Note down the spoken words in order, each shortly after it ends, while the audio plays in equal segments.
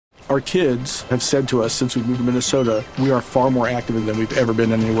Our kids have said to us since we moved to Minnesota, we are far more active than we've ever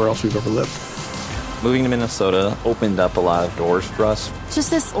been anywhere else we've ever lived. Moving to Minnesota opened up a lot of doors for us.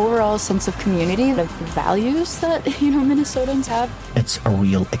 Just this overall sense of community, the values that, Minnesotans have. It's a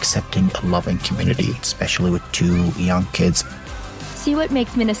real accepting, loving community, especially with 2 young kids. See what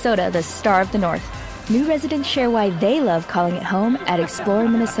makes Minnesota the star of the North. New residents share why they love calling it home at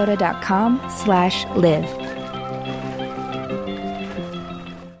exploreminnesota.com/live.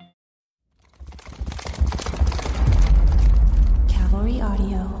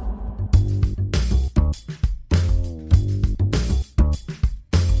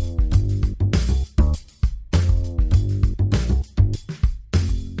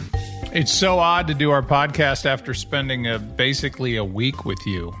 It's so odd to do our podcast after spending basically a week with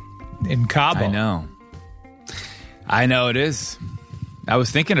you in Cabo. I know it is. I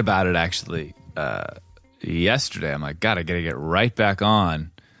was thinking about it actually yesterday. I'm like, God, I got to get right back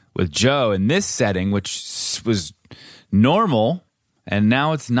on with Joe in this setting, which was normal, and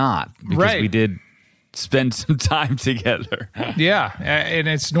now it's not because we did spend some time together. Yeah, and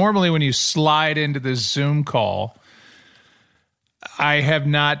it's normally when you slide into this Zoom call. I have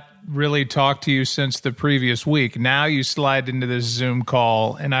not really talked to you since the previous week. Now you slide into this Zoom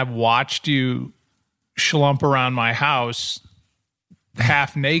call, and I've watched you schlump around my house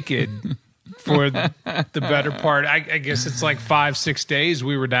half naked for the better part. I guess it's like 5-6 days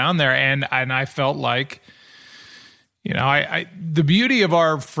we were down there, and I felt like, the beauty of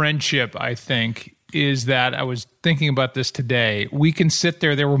our friendship, I think, is that I was thinking about this today. We can sit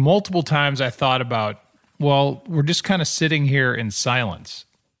there. There were multiple times I thought about, well, we're just kind of sitting here in silence.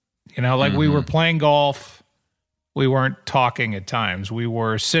 We were playing golf. We weren't talking at times. We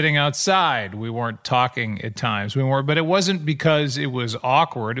were sitting outside. We weren't talking at times. But it wasn't because it was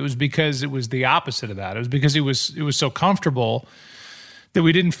awkward. It was because it was the opposite of that. It was because it was so comfortable that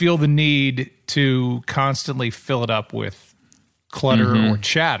we didn't feel the need to constantly fill it up with clutter or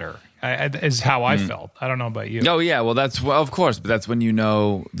chatter. Is how I felt. I don't know about you. Oh, yeah. Well, of course. But that's when you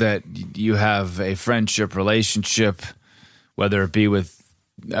know that you have a friendship, relationship, whether it be with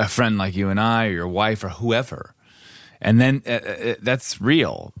a friend like you and I or your wife or whoever. And then that's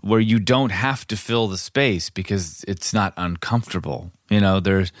real, where you don't have to fill the space because it's not uncomfortable.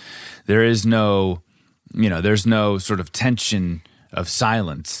 There is no, there's no sort of tension of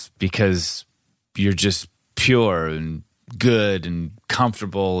silence because you're just pure and good and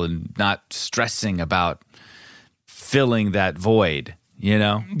comfortable and not stressing about filling that void,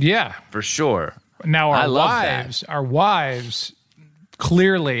 Yeah. For sure. Now our wives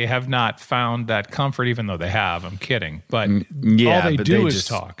clearly have not found that comfort, even though they have. I'm kidding. But all they do is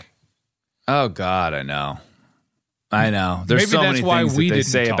talk. Oh, God, I know. There's so many things that they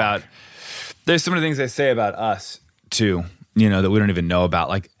say about... There's so many things they say about us, too, that we don't even know about.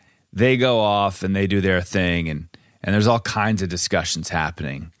 Like, they go off and they do their thing, and there's all kinds of discussions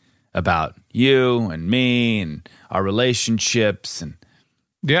happening about you and me and our relationships, and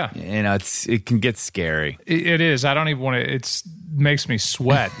it can get scary. It is. I don't even want to. It makes me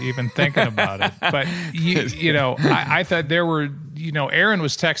sweat even thinking about it. But I thought there were. Aaron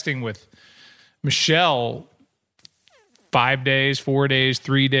was texting with Michelle 5 days, 4 days,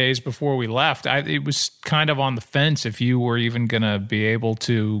 3 days before we left. It was kind of on the fence if you were even going to be able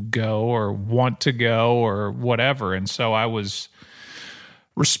to go or want to go or whatever. And so I was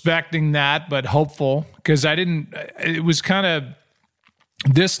respecting that, but hopeful because it was kind of.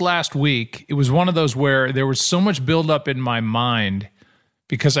 This last week, it was one of those where there was so much buildup in my mind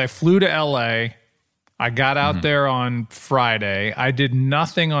because I flew to LA. I got out there on Friday. I did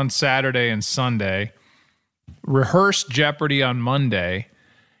nothing on Saturday and Sunday, rehearsed Jeopardy on Monday,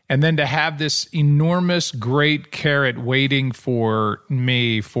 and then to have this enormous, great carrot waiting for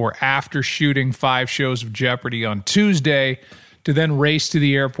me for after shooting 5 shows of Jeopardy on Tuesday to then race to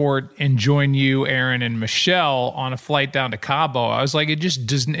the airport and join you, Aaron, and Michelle on a flight down to Cabo. I was like, it just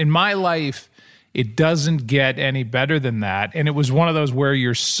doesn't, in my life, it doesn't get any better than that. And it was one of those where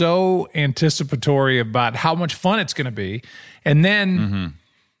you're so anticipatory about how much fun it's going to be. And then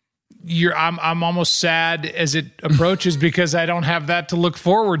I'm almost sad as it approaches because I don't have that to look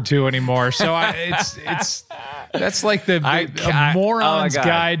forward to anymore. So it's that's like a moron's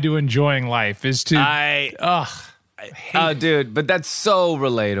guide to enjoying life is to, dude, but that's so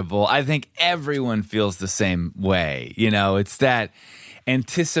relatable. I think everyone feels the same way. It's that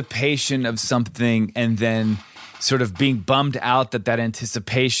anticipation of something and then sort of being bummed out that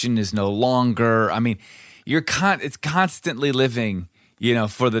anticipation is no longer. I mean, it's constantly living,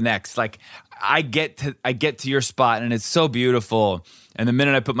 for the next. Like I get to your spot and it's so beautiful. And the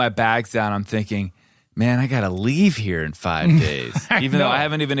minute I put my bags down, I'm thinking, man, I got to leave here in 5 days, even though I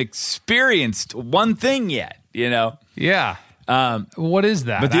haven't even experienced one thing yet, you know? Yeah. What is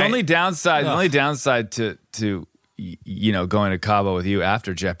that? But the only downside to going to Cabo with you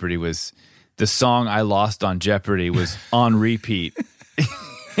after Jeopardy was the song I lost on Jeopardy was on repeat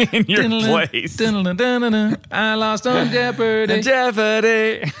in your place. I lost on Jeopardy.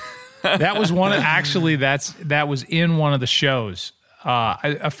 Jeopardy. That was that was in one of the shows.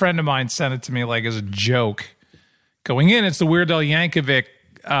 A friend of mine sent it to me like as a joke. Going in, it's the Weird Al Yankovic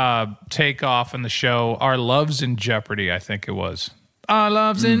takeoff in the show Our Love's in Jeopardy, I think it was. Our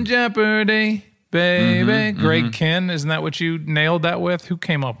Love's in Jeopardy, baby. Greg Kinn, isn't that what you nailed that with? Who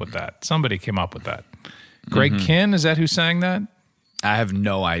came up with that? Somebody came up with that. Greg Kinn, is that who sang that? I have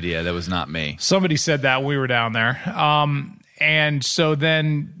no idea. That was not me. Somebody said that when we were down there. And so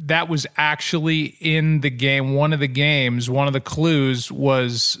then that was actually in the game. One of the games, one of the clues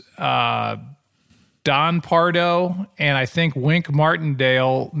was Don Pardo and I think Wink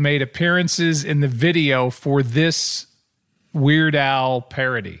Martindale made appearances in the video for this Weird Al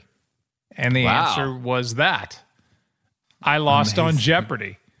parody. And the answer was that. I lost on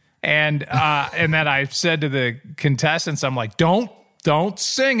Jeopardy. And then I said to the contestants, I'm like, don't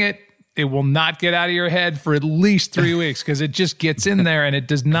sing it. It will not get out of your head for at least 3 weeks because it just gets in there and it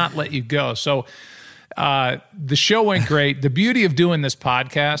does not let you go. So the show went great. The beauty of doing this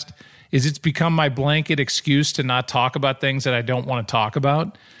podcast is it's become my blanket excuse to not talk about things that I don't want to talk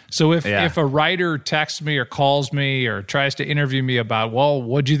about. So if a writer texts me or calls me or tries to interview me about, well,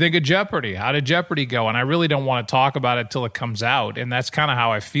 what'd you think of Jeopardy? How did Jeopardy go? And I really don't want to talk about it till it comes out. And that's kind of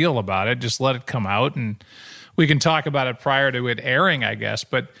how I feel about it. Just let it come out and we can talk about it prior to it airing, I guess.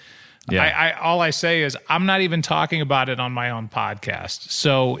 But I all I say is I'm not even talking about it on my own podcast.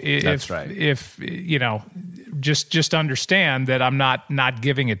 So if you know, just understand that I'm not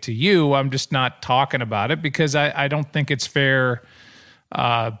giving it to you. I'm just not talking about it because I don't think it's fair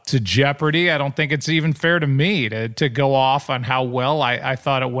to Jeopardy. I don't think it's even fair to me to go off on how well I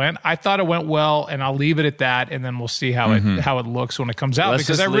thought it went. I thought it went well, and I'll leave it at that, and then we'll see how it looks when it comes out.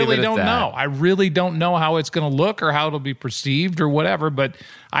 Because I really don't know. I really don't know how it's going to look or how it'll be perceived or whatever. But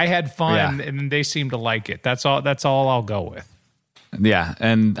I had fun, and they seem to like it. That's all I'll go with. Yeah,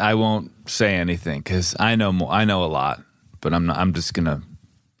 and I won't say anything because I know a lot, but I'm gonna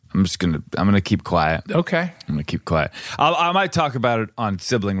keep quiet. Okay. I'm gonna keep quiet. I might talk about it on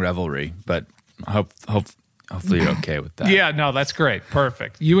Sibling Revelry, but hopefully you're okay with that. Yeah, no, that's great.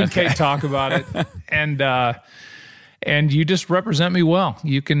 Perfect. You and Kate talk about it, and you just represent me well.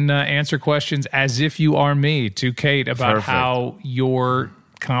 You can answer questions as if you are me to Kate about how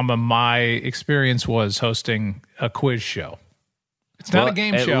my experience was hosting a quiz show. It's not a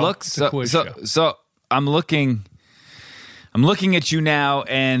game show. It's a quiz show. So I'm looking at you now,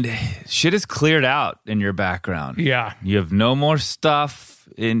 and shit is cleared out in your background. Yeah, you have no more stuff.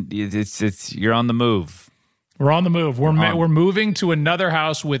 You're on the move. We're on the move. We're moving to another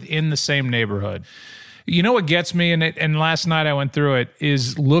house within the same neighborhood. You know what gets me, and last night I went through it,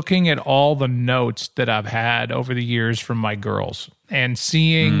 is looking at all the notes that I've had over the years from my girls and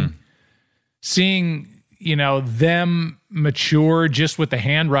seeing them mature just with the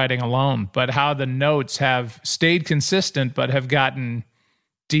handwriting alone, but how the notes have stayed consistent but have gotten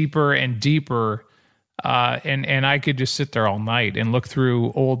deeper and deeper. And I could just sit there all night and look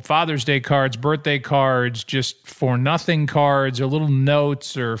through old Father's Day cards, birthday cards, just for nothing cards or little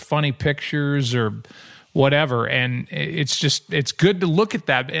notes or funny pictures or whatever. And it's good to look at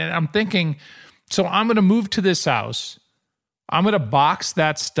that. And I'm thinking, so I'm going to move to this house. I'm going to box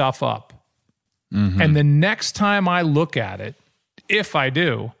that stuff up. Mm-hmm. And the next time I look at it, if I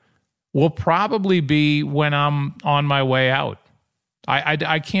do, will probably be when I'm on my way out.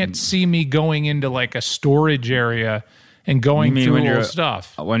 I can't see me going into like a storage area and going through old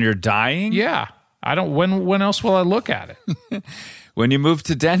stuff. When you're dying? Yeah. I don't. When else will I look at it? When you move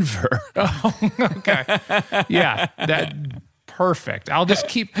to Denver. Oh, okay. Yeah. Perfect. I'll just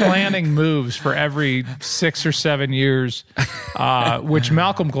keep planning moves for every 6 or 7 years, which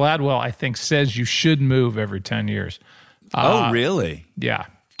Malcolm Gladwell, I think, says you should move every 10 years. Oh, really? Yeah.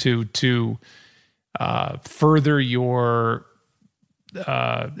 To further your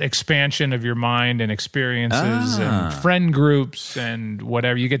expansion of your mind and experiences and friend groups and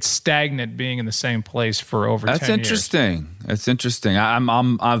whatever. You get stagnant being in the same place for over 10 years. That's interesting.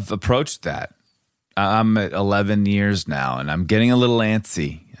 I've approached that. I'm at 11 years now, and I'm getting a little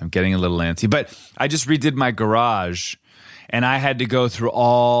antsy. But I just redid my garage, and I had to go through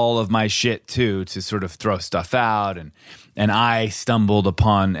all of my shit, too, to sort of throw stuff out. And I stumbled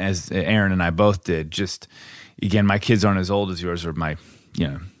upon, as Aaron and I both did, just, again, my kids aren't as old as yours or my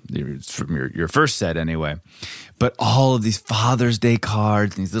from your first set anyway. But all of these Father's Day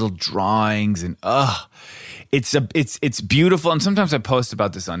cards and these little drawings and it's beautiful. And sometimes I post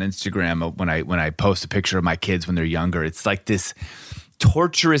about this on Instagram when I post a picture of my kids when they're younger. It's like this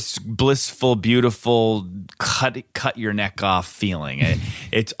torturous, blissful, beautiful, cut your neck off feeling.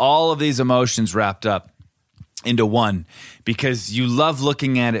 It's all of these emotions wrapped up into one because you love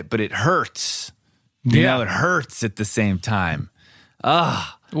looking at it, but it hurts. You know, it hurts at the same time.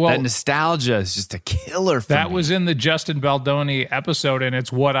 That nostalgia is just a killer for me. That was in the Justin Baldoni episode, and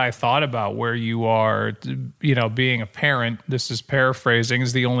it's what I thought about where you are, being a parent. This is paraphrasing,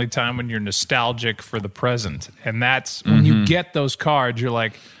 is the only time when you're nostalgic for the present. And that's when you get those cards, you're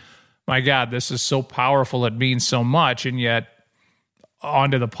like, my God, this is so powerful. It means so much. And yet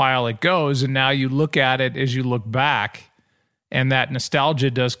onto the pile it goes. And now you look at it as you look back, and that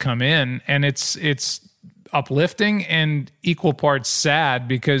nostalgia does come in, and it's uplifting and equal parts sad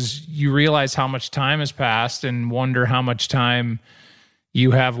because you realize how much time has passed and wonder how much time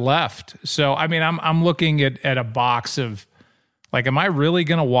you have left. So, I mean, I'm looking at a box of, like, am I really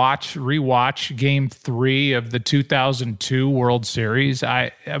going to rewatch Game 3 of the 2002 World Series?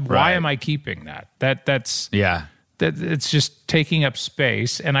 Why am I keeping that? That's it's just taking up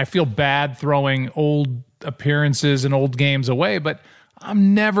space, and I feel bad throwing old appearances and old games away, but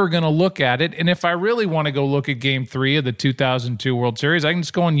I'm never going to look at it. And if I really want to go look at Game 3 of the 2002 World Series, I can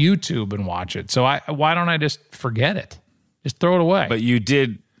just go on YouTube and watch it. So why don't I just forget it? Just throw it away. But you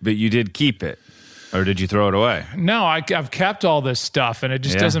did keep it, or did you throw it away? No, I've kept all this stuff, and it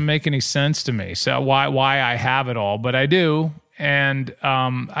just doesn't make any sense to me. So why I have it all? But I do, and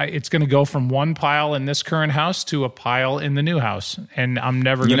it's going to go from one pile in this current house to a pile in the new house, and I'm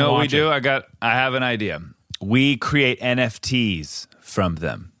never going to watch it. You know what we do? I have an idea. We create NFTs from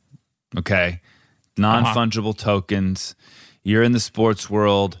them, okay? Non-fungible tokens. You're in the sports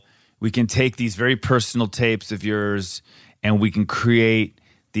world. We can take these very personal tapes of yours, and we can create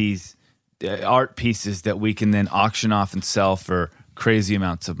these art pieces that we can then auction off and sell for crazy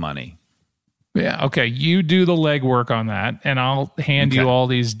amounts of money. Yeah, okay. You do the legwork on that, and I'll hand you all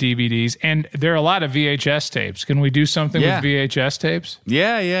these DVDs. And there are a lot of VHS tapes. Can we do something with VHS tapes?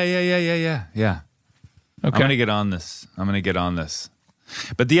 Yeah. Okay. I'm going to get on this.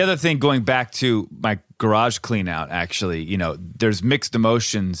 But the other thing, going back to my garage clean out, actually, there's mixed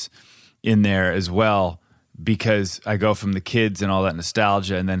emotions in there as well, because I go from the kids and all that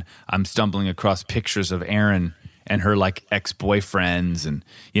nostalgia, and then I'm stumbling across pictures of Erin and her like ex-boyfriends, and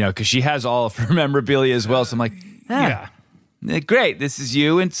because she has all of her memorabilia as well. So I'm like, great, this is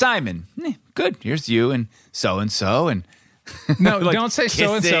you and Simon. Good, here's you and so, and no, like don't say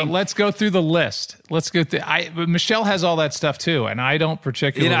so and so. Let's go through the list. Let's go through. Michelle has all that stuff too, and I don't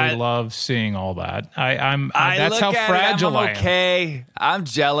particularly love seeing all that. That's how fragile I am. Okay, I'm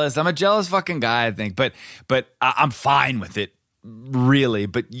jealous. I'm a jealous fucking guy, I think, but I'm fine with it, really.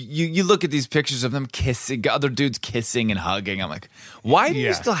 But you look at these pictures of them kissing, other dudes kissing and hugging. I'm like, why do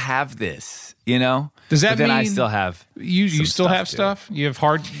you still have this? Does that mean I still have you still have stuff? You have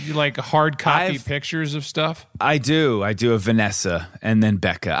hard copy pictures of stuff? I do. I do. Of Vanessa and then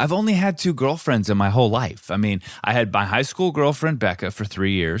Becca. I've only had two girlfriends in my whole life. I mean, I had my high school girlfriend Becca for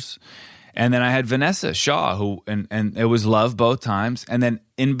 3 years, and then I had Vanessa Shaw, who and it was love both times. And then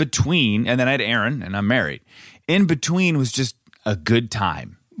in between, and then I had Erin, and I'm married. In between was just a good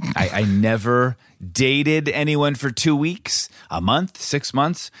time. I never dated anyone for 2 weeks, a month, 6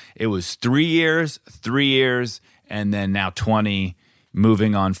 months. It was 3 years, and then now 20,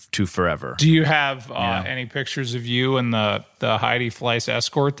 moving on to forever. Do you have any pictures of you and the Heidi Fleiss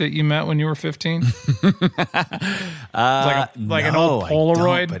escort that you met when you were 15? like an old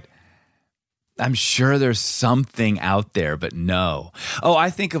Polaroid? But I'm sure there's something out there, but no. Oh,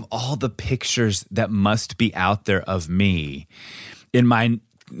 I think of all the pictures that must be out there of me in my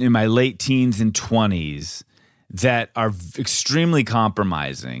late teens and 20s that are extremely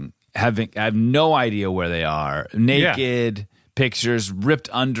compromising. I have no idea where they are. Naked pictures, ripped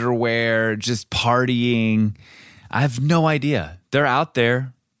underwear, just partying. I have no idea. They're out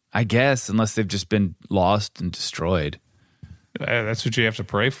there, I guess, unless they've just been lost and destroyed. That's what you have to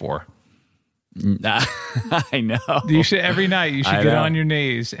pray for. I know. Every night you should get on your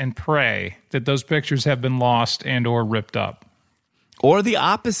knees and pray that those pictures have been lost and or ripped up. Or the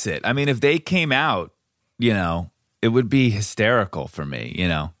opposite. I mean, if they came out, it would be hysterical for me,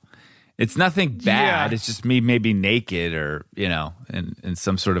 It's nothing bad. Yeah. It's just me maybe naked or, in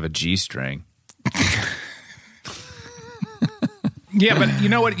some sort of a G-string. Yeah, but you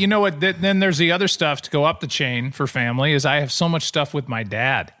know what? Then there's the other stuff to go up the chain for family is I have so much stuff with my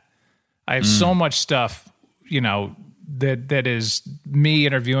dad. I have so much stuff, that is me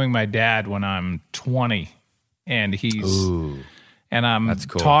interviewing my dad when I'm 20, and I'm that's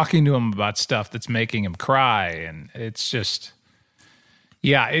cool. talking to him about stuff that's making him cry, and it's just,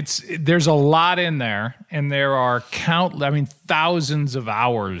 there's a lot in there, and there are thousands of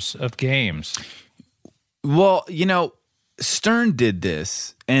hours of games. Well, Stern did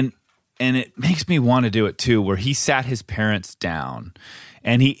this, and it makes me want to do it too, where he sat his parents down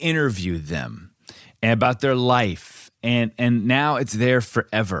and he interviewed them about their life. And now it's there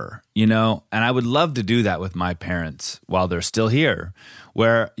forever, and I would love to do that with my parents while they're still here,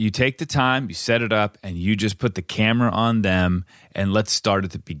 where you take the time, you set it up, and you just put the camera on them, and let's start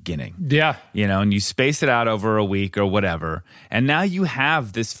at the beginning. Yeah. And you space it out over a week or whatever. And now you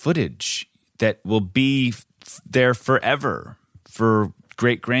have this footage that will be there forever for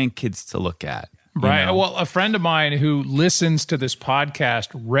great grandkids to look at. Right. Well, a friend of mine who listens to this podcast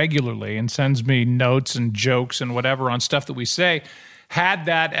regularly and sends me notes and jokes and whatever on stuff that we say had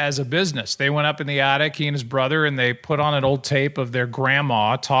that as a business. They went up in the attic, he and his brother, and they put on an old tape of their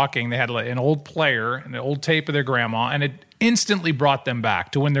grandma talking. They had an old player and an old tape of their grandma, and it instantly brought them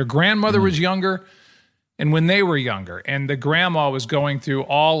back to when their grandmother was younger and when they were younger. And the grandma was going through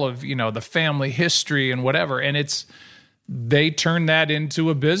all of, the family history and whatever. And they turned that into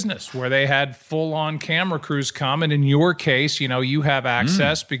a business where they had full-on camera crews come. And in your case, you have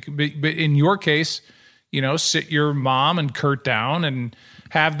access. But in your case, sit your mom and Kurt down and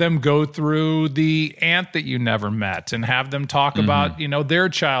have them go through the aunt that you never met and have them talk about, their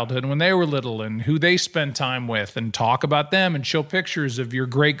childhood when they were little and who they spent time with and talk about them and show pictures of your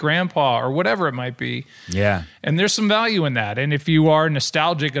great-grandpa or whatever it might be. Yeah. And there's some value in that. And if you are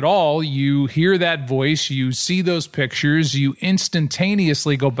nostalgic at all, you hear that voice, you see those pictures, you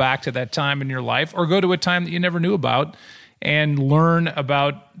instantaneously go back to that time in your life or go to a time that you never knew about and learn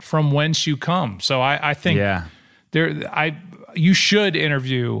about from whence you come. So I think you should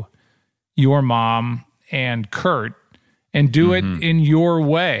interview your mom and Kurt and do it in your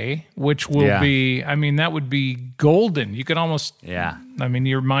way, which will be, that would be golden. You could almost,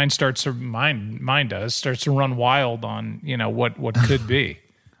 your mind starts to run wild on, what could be.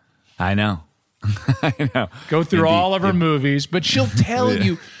 I know. I know. Go through all of her movies, but she'll tell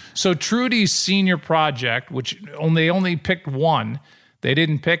you. So Trudy's senior project, which they only picked one, they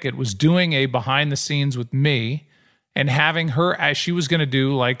didn't pick it, was doing a behind the scenes with me and having her, as she was going to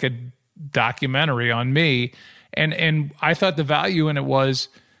do like a documentary on me. And I thought the value in it was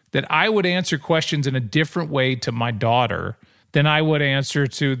that I would answer questions in a different way to my daughter than I would answer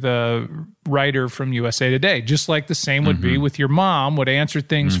to the writer from USA Today. Just like the same would be with your mom, would answer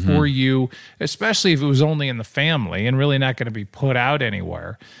things for you, especially if it was only in the family and really not going to be put out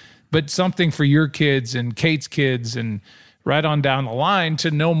anywhere. But something for your kids and Kate's kids and right on down the line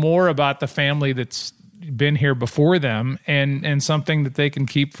to know more about the family that's been here before them and something that they can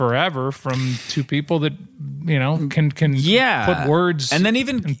keep forever from two people that can put words and then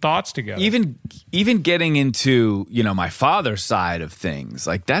even thoughts together. Even getting into my father's side of things,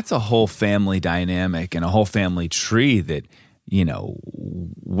 like that's a whole family dynamic and a whole family tree that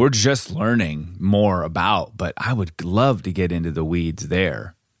we're just learning more about, but I would love to get into the weeds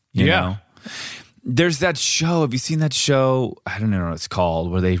there. You know? There's that show. Have you seen that show? I don't know what it's called,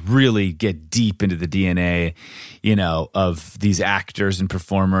 where they really get deep into the DNA, of these actors and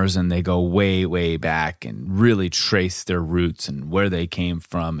performers, and they go way, way back and really trace their roots and where they came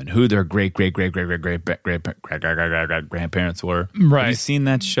from and who their great grandparents were. Right. Have you seen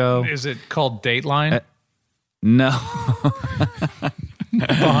that show? Is it called Dateline? No.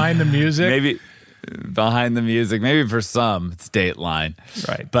 Behind the music? Maybe behind the music. Maybe for some, it's Dateline.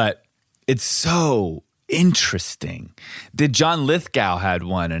 Right. But it's so interesting. John Lithgow had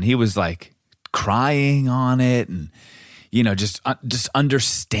one, and he was like crying on it, and just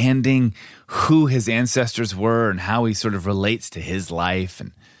understanding who his ancestors were and how he sort of relates to his life,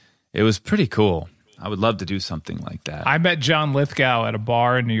 and it was pretty cool. I would love to do something like that. I met John Lithgow at a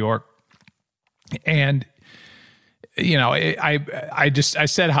bar in New York, and I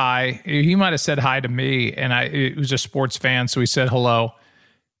said hi. He might have said hi to me, and he was a sports fan, so he said hello.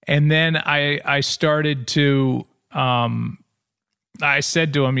 And then I started to, I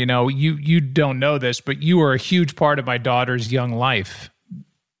said to him, you don't know this, but you are a huge part of my daughter's young life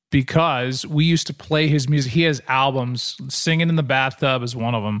because we used to play his music. He has albums. Singing in the Bathtub is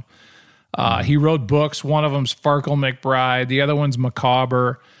one of them. He wrote books. One of them's Farkle McBride. The other one's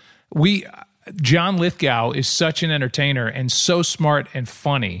Macabre. John Lithgow is such an entertainer and so smart and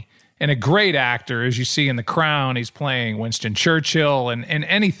funny. And a great actor, as you see in The Crown. He's playing Winston Churchill and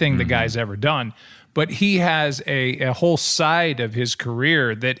anything the guy's ever done. But he has a whole side of his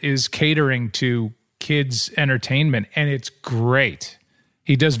career that is catering to kids entertainment, and it's great.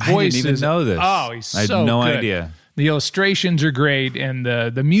 He does voices. I didn't even know this. Oh, he's I so had no good. idea. The illustrations are great, and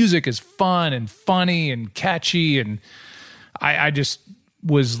the music is fun and funny and catchy, and I just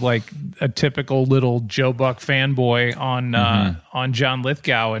was like a typical little Joe Buck fanboy on John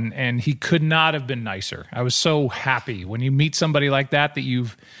Lithgow, and he could not have been nicer. I was so happy when you meet somebody like that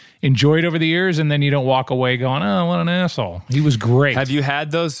you've enjoyed over the years, and then you don't walk away going, "Oh, what an asshole." He was great. Have you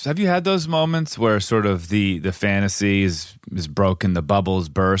had those moments where sort of the fantasy is broken, the bubbles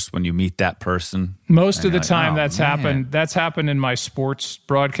burst when you meet that person? Most of the like, time, oh, that's man. happened. That's happened in my sports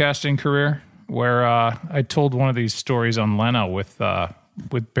broadcasting career, where I told one of these stories on Leno with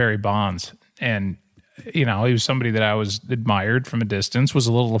Barry Bonds, and he was somebody that I was admired from a distance, was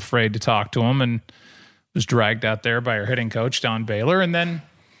a little afraid to talk to him, and was dragged out there by our hitting coach Don Baylor, and then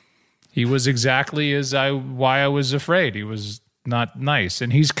he was exactly why I was afraid. He was not nice,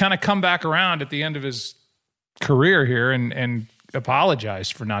 and he's kind of come back around at the end of his career here and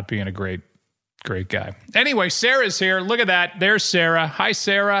apologized for not being a great guy. Anyway, Sarah's here. Look at that. There's Sarah. Hi,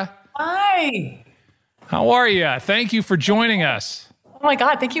 Sarah. Hi. How are you? Thank you for joining us. Oh my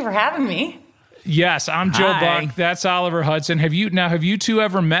God, thank you for having me. Yes, I'm Joe Hi. Buck. That's Oliver Hudson. Have you two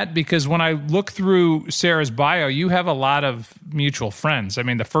ever met? Because when I look through Sarah's bio, you have a lot of mutual friends. I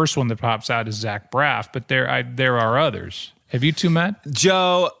mean, the first one that pops out is Zach Braff, but there are others. Have you two met?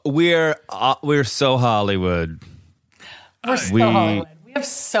 Joe, we're so Hollywood. We're so Hollywood. We have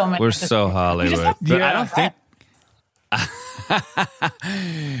so many. We're so Hollywood. But I don't think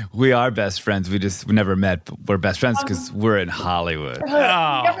we are best friends. We never met, but we're best friends because we're in Hollywood.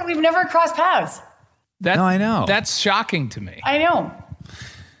 We've never crossed paths. No, I know. That's shocking to me. I know.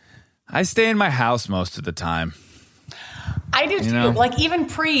 I stay in my house most of the time. I do too. know? Like even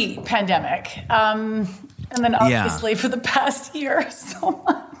pre-pandemic, and then obviously for the past year, so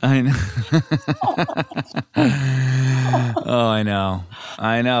much. I know. Oh,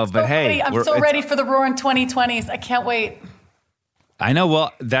 I know. But hey, I'm so ready for the roaring 2020s. I can't wait. I know.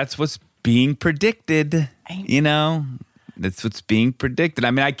 Well, that's what's being predicted. That's what's being predicted.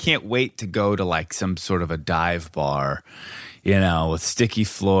 I mean, I can't wait to go to like some sort of a dive bar, with sticky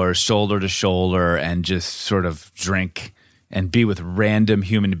floors, shoulder to shoulder, and just sort of drink and be with random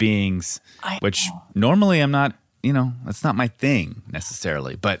human beings, which normally I'm not, that's not my thing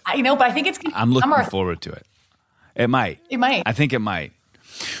necessarily. But I know, but I think it's gonna I'm looking forward to it. It might. I think it might.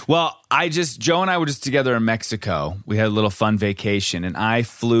 Well, Joe and I were just together in Mexico. We had a little fun vacation, and I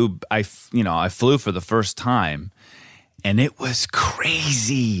flew for the first time, and it was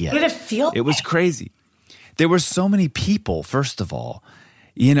crazy. Did it feel? It was crazy. There were so many people, first of all,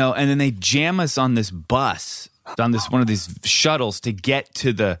 and then they jam us on this bus, on this one of these shuttles to get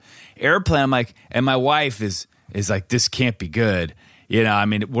to the airplane. I'm like, and my wife is like, this can't be good. I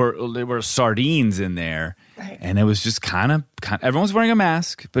mean, there were sardines in there. Right. And it was just kind of everyone's wearing a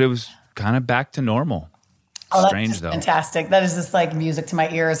mask, but it was kind of back to normal. Oh, Strange, that's though. Fantastic. That is just like music to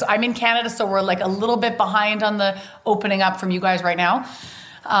my ears. I'm in Canada, so we're like a little bit behind on the opening up from you guys right now,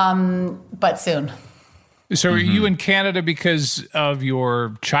 but soon. So are you in Canada because of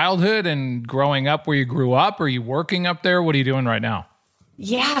your childhood and growing up where you grew up? Are you working up there? What are you doing right now?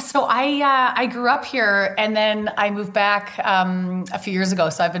 Yeah, so I grew up here, and then I moved back a few years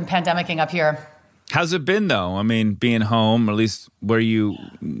ago, so I've been pandemicking up here. How's it been though? I mean, being home, or at least where you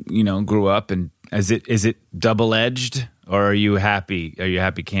grew up, and is it double-edged, or are you happy? Are you a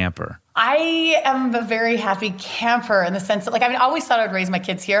happy camper? I am a very happy camper in the sense that, I always thought I'd raise my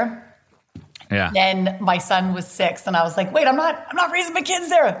kids here. Yeah. Then my son was 6, and I was like, wait, I'm not raising my kids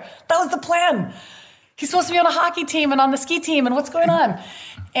there. That was the plan. He's supposed to be on a hockey team and on the ski team, and what's going on?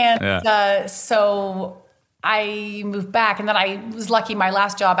 And so I moved back, and then I was lucky. My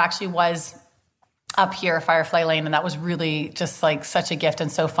last job actually was up here, Firefly Lane, and that was really just like such a gift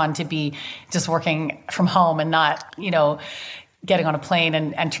and so fun to be just working from home and not, getting on a plane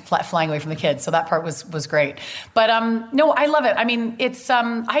and flying away from the kids. So that part was great. But no, I love it. I mean, it's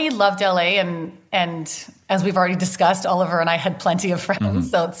I loved LA, and as we've already discussed, Oliver and I had plenty of friends,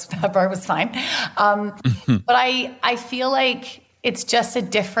 so that part was fine. But I feel like it's just a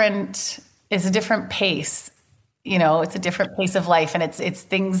different pace. It's a different pace of life, and it's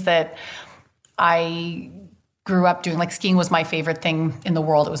things that I grew up doing. Like skiing was my favorite thing in the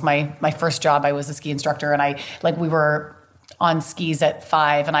world. It was my first job. I was a ski instructor, and we were on skis at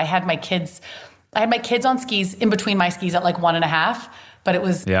 5, and I had my kids on skis in between my skis at 1.5, but it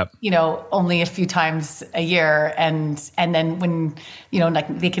was, only a few times a year. And then when,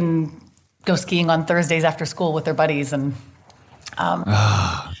 they can go skiing on Thursdays after school with their buddies. And,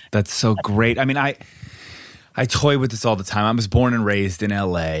 that's so great. I mean, I toy with this all the time. I was born and raised in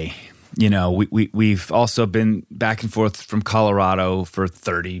LA. we've also been back and forth from Colorado for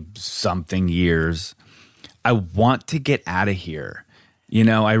 30-something years. I want to get out of here.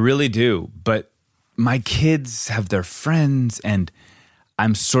 I really do. But my kids have their friends, and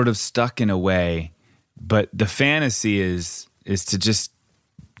I'm sort of stuck in a way. But the fantasy is to just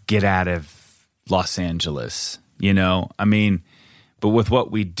get out of Los Angeles, But with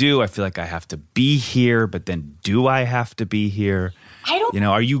what we do, I feel like I have to be here. But then do I have to be here? I don't.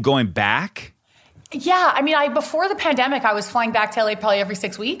 Are you going back? Yeah, before the pandemic, I was flying back to LA probably every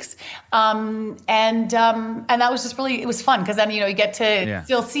 6 weeks, and that was just really, it was fun because then you get to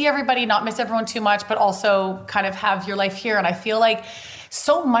still see everybody, not miss everyone too much, but also kind of have your life here. And I feel like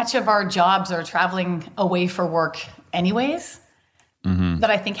so much of our jobs are traveling away for work, anyways. That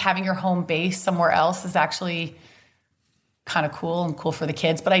I think having your home base somewhere else is actually kind of cool and cool for the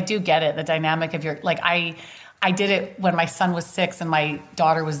kids. But I do get it, the dynamic of I did it when my son was 6 and my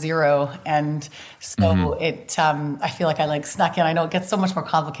daughter was 0. And so I feel like I snuck in. I know it gets so much more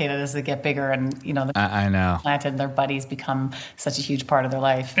complicated as they get bigger and, I know. Planted and their buddies become such a huge part of their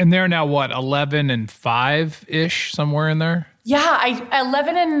life. And they're now 11 and 5-ish, somewhere in there? Yeah,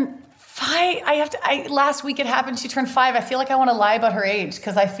 11 and 5. Last week it happened. She turned 5. I feel like I want to lie about her age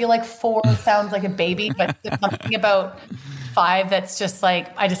because I feel like 4 sounds like a baby, but there's something about 5 that's just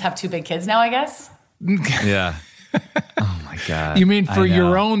I just have 2 big kids now, I guess. Yeah. Oh my God. You mean for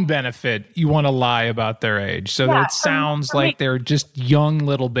your own benefit, you want to lie about their age so that it sounds like they're just young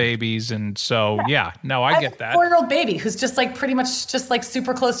little babies. And so, I get that. 4-year-old baby who's just pretty much just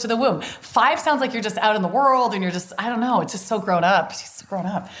super close to the womb. 5 sounds like you're just out in the world and you're just, I don't know. It's just so grown up. She's grown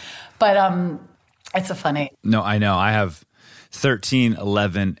up. But it's a funny. No, I know. I have 13,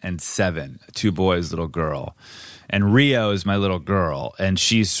 11, and 7, 2 boys, little girl. And Rio is my little girl, and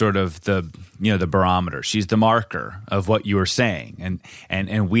she's sort of the barometer. She's the marker of what you were saying,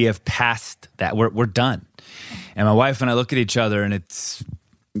 and we have passed that. We're done. And my wife and I look at each other, and it's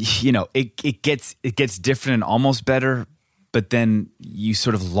it gets different and almost better, but then you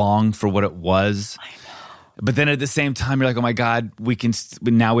sort of long for what it was. I know. But then at the same time, you're like, oh my God,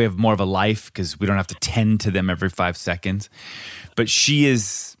 now we have more of a life because we don't have to tend to them every 5 seconds. But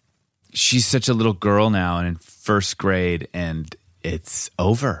she's such a little girl now and in 1st grade, and it's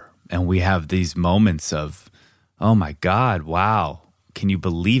over. And we have these moments of, oh my God, wow, can you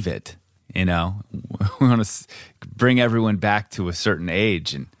believe it? We want to bring everyone back to a certain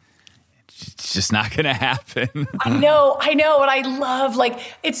age, and it's just not going to happen. I know. And I love,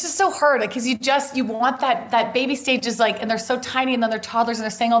 it's just so hard because you want that baby stage is and they're so tiny and then they're toddlers and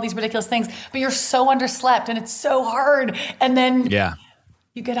they're saying all these ridiculous things, but you're so underslept and it's so hard. And then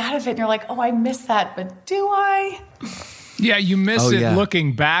you get out of it and you're like, oh, I miss that. But do I? Yeah, you miss it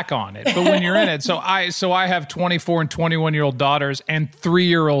looking back on it. But when you're in it, so I have 24 and 21-year-old daughters and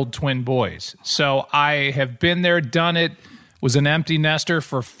 3-year-old twin boys. So I have been there, done it, was an empty nester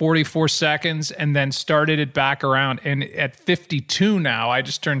for 44 seconds, and then started it back around. And at 52 now, I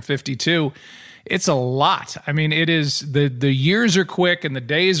just turned 52. It's a lot. It is the years are quick and the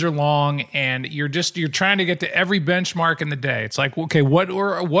days are long, and you're trying to get to every benchmark in the day. It's like, okay, what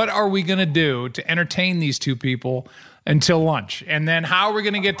are we going to do to entertain these 2 people until lunch? And then how are we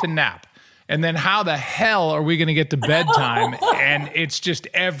going to get to nap? And then how the hell are we going to get to bedtime? And it's just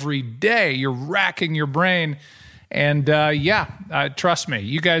every day you're racking your brain. And trust me,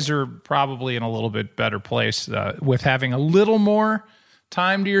 you guys are probably in a little bit better place with having a little more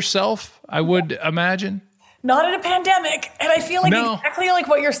time to yourself, I would imagine. Not in a pandemic. And I feel like exactly like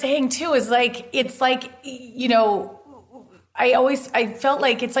what you're saying too is it's I felt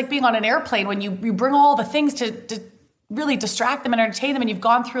like it's like being on an airplane when you bring all the things to really distract them and entertain them. And you've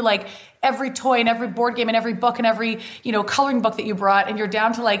gone through every toy and every board game and every book and every, coloring book that you brought. And you're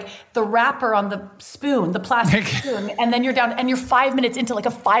down to the wrapper on the spoon, the plastic spoon. And then you're down and you're 5 minutes into a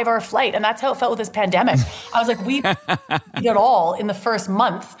 5-hour flight. And that's how it felt with this pandemic. I was like, we did it all in the first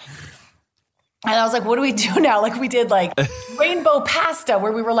month. And I was like, what do we do now? We did rainbow pasta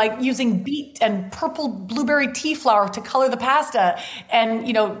where we were using beet and purple blueberry tea flour to color the pasta and,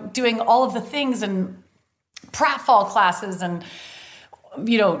 doing all of the things and pratfall classes and,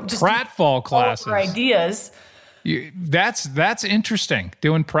 just pratfall classes, ideas. That's interesting.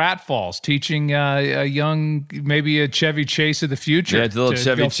 Doing pratfalls, teaching a young, maybe a Chevy Chase of the future. Yeah, the little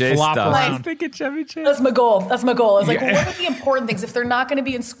Chevy Chase stuff. I was thinking Chevy Chase. That's my goal. I was like, what are the important things? If they're not going to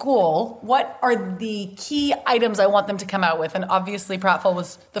be in school, what are the key items I want them to come out with? And obviously pratfall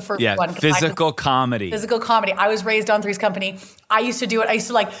was the first one. Physical comedy. Physical comedy. I was raised on Three's Company. I used to do it. I used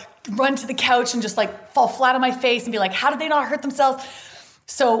to run to the couch and just fall flat on my face and be like, how did they not hurt themselves?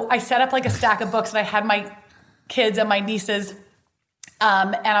 So I set up a stack of books and I had my kids and my nieces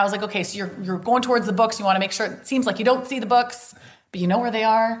And I was like, okay, so you're going towards the books. You want to make sure it seems like you don't see the books, but you know where they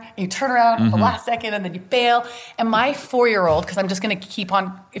are. And you turn around at the last second and then you bail. And my 4-year-old, because I'm just going to keep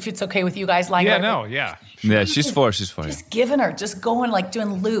on, if it's okay with you guys, lying. Yeah, she's four. Just giving her, just going, like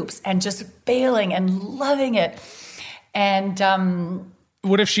doing loops and just bailing and loving it. And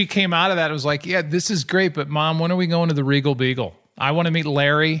what if she came out of that and was like, yeah, this is great, but Mom, when are we going to the Regal Beagle? I want to meet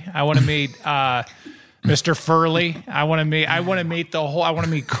Larry. I want to meet Mr. Furley. I want to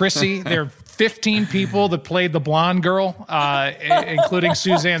meet Chrissy. There are 15 people that played the blonde girl, including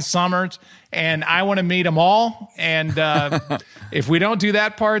Suzanne Summers, and I want to meet them all. And if we don't do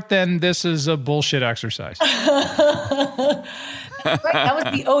that part, then this is a bullshit exercise. Right, that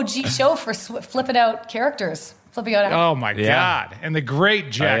was the OG show for flipping out characters. Flipping out. Oh my God! And the great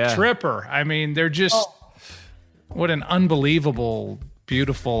Jack Tripper. I mean, they're just what an unbelievable,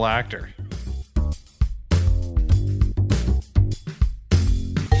 beautiful actor.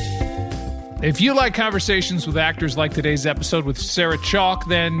 If you like conversations with actors like today's episode with Sarah Chalke,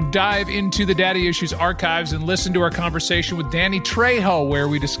 then dive into the Daddy Issues archives and listen to our conversation with Danny Trejo, where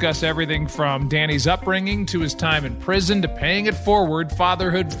we discuss everything from Danny's upbringing to his time in prison to paying it forward,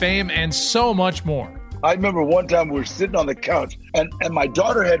 fatherhood, fame, and so much more. I remember one time we were sitting on the couch and my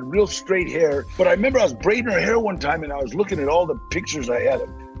daughter had real straight hair, but I remember I was braiding her hair one time and I was looking at all the pictures I had of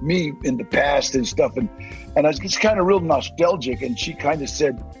me in the past and stuff. And I was just kind of real nostalgic. And she kind of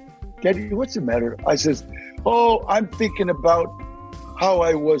said, Daddy, what's the matter? I says, oh, I'm thinking about how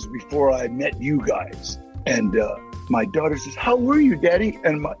I was before I met you guys. And my daughter says, how were you, Daddy?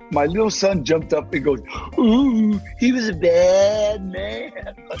 And my little son jumped up and goes, ooh, he was a bad man.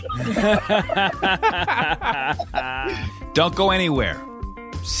 Don't go anywhere.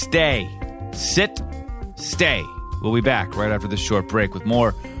 Stay. Sit. Stay. We'll be back right after this short break with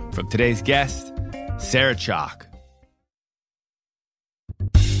more from today's guest, Sarah Chalke.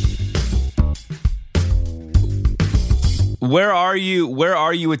 Where are you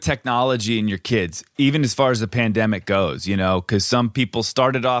with technology and your kids, even as far as the pandemic goes, you know, because some people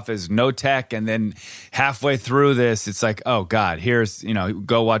started off as no tech and then halfway through this, it's like, oh God, here's, you know,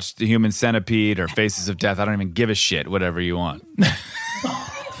 go watch The Human Centipede or Faces of Death. I don't even give a shit, whatever you want.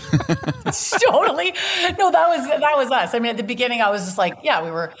 Totally. No, that was us. I mean, at the beginning I was just like, yeah, we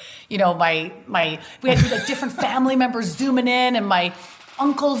were, you know, we had like different family members zooming in, and my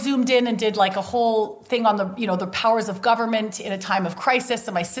uncle zoomed in and did like a whole thing on the, you know, the powers of government in a time of crisis.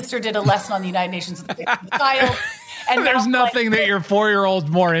 And my sister did a lesson on the United Nations of the child. And there's nothing that your 4-year-old's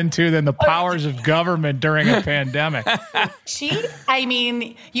more into than the powers of government during a pandemic. I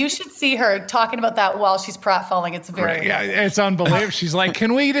mean, you should see her talking about that while she's pratfalling. It's very, it's unbelievable. She's like,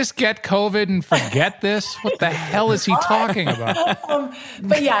 can we just get COVID and forget this? What the hell is he talking about?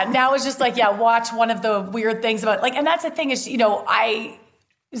 But yeah, now it's just like, watch one of the weird things about like, and that's the thing is, you know,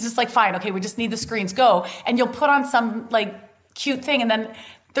 it's just like, fine, okay, we just need the screens, go. And you'll put on some like cute thing, and then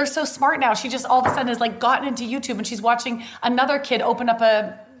they're so smart now. She just all of a sudden has like gotten into YouTube and she's watching another kid open up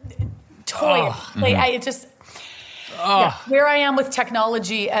a toy. Where I am with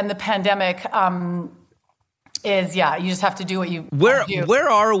technology and the pandemic is, you just have to do what you do. Where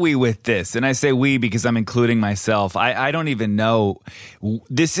are we with this? And I say we because I'm including myself. I don't even know.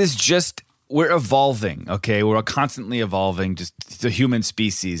 This is just... We're evolving, okay? We're constantly evolving, just the human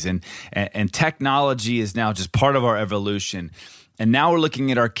species, and technology is now just part of our evolution. And now we're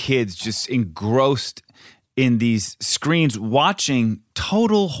looking at our kids just engrossed in these screens, watching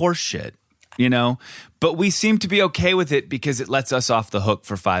total horseshit, you know? But we seem to be okay with it because it lets us off the hook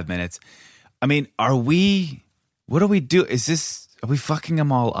for 5 minutes. I mean, what do we do? Are we fucking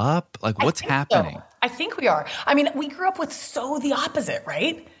them all up? Like, what's happening? So. I think we are. I mean, we grew up with the opposite,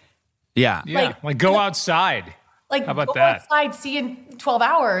 right? Yeah. Like go outside. Like, how about go that? outside, see in 12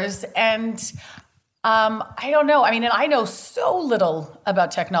 hours. And I don't know. I mean, and I know so little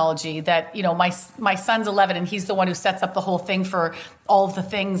about technology that, you know, my son's 11 and he's the one who sets up the whole thing for all of the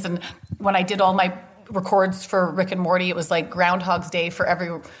things. And when I did all my records for Rick and Morty, it was like Groundhog's Day for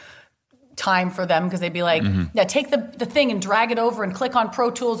every time for them, because they'd be like, take the thing and drag it over and click on Pro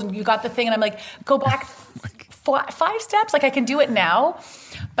Tools and you got the thing. And I'm like, go back 5 steps. Like I can do it now,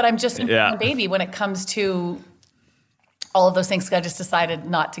 but I'm just a baby when it comes to all of those things. So I just decided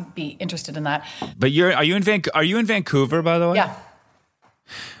not to be interested in that. But are you in Vancouver, by the way? Yeah.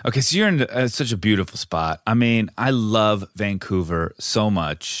 Okay, so you're in such a beautiful spot. I mean, I love Vancouver so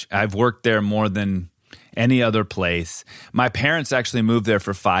much. I've worked there more than any other place. My parents actually moved there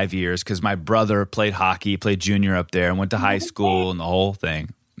for 5 years because my brother played hockey, played junior up there, and went to high school and the whole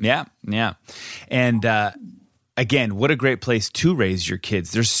thing. Yeah. And again, what a great place to raise your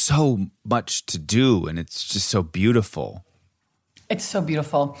kids. There's so much to do, and it's just so beautiful. It's so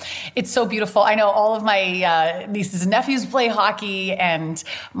beautiful. It's so beautiful. I know all of my nieces and nephews play hockey, and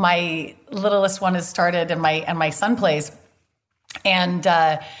my littlest one has started, and my son plays. And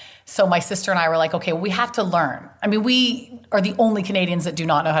so my sister and I were like, okay, we have to learn. I mean, we are the only Canadians that do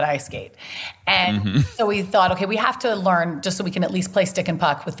not know how to ice skate. And so we thought, okay, we have to learn just so we can at least play stick and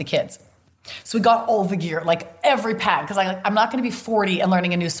puck with the kids. So we got all the gear, like every pad, because I'm not going to be 40 and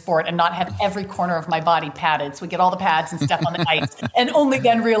learning a new sport and not have every corner of my body padded. So we get all the pads and step on the ice, and only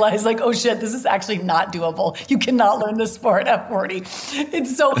then realize, like, oh shit, this is actually not doable. You cannot learn this sport at 40.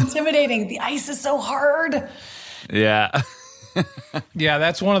 It's so intimidating. The ice is so hard. Yeah. Yeah,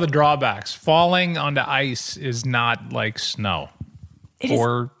 that's one of the drawbacks. Falling onto ice is not like snow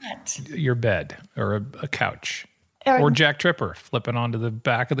or your bed or a couch. Or Jack Tripper flipping onto the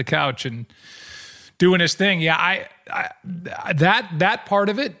back of the couch and doing his thing. Yeah, that part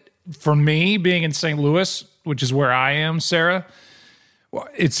of it, for me, being in St. Louis, which is where I am, Sarah,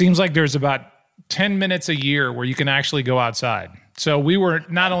 it seems like there's about 10 minutes a year where you can actually go outside. So we were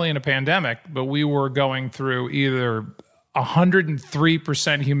not only in a pandemic, but we were going through either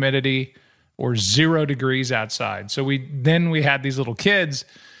 103% humidity or 0 degrees outside. So we had these little kids.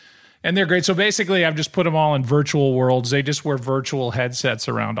 And they're great. So basically, I've just put them all in virtual worlds. They just wear virtual headsets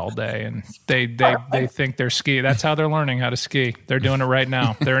around all day, and they think they're ski. That's how they're learning how to ski. They're doing it right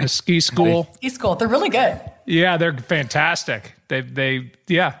now. They're in a ski school. Ski school. They're really good. Yeah, they're fantastic.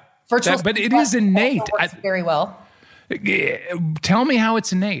 Yeah. Virtual, but it is innate. Works very well. Tell me how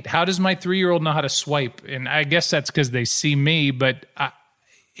it's innate. How does my 3-year-old know how to swipe? And I guess that's because they see me, but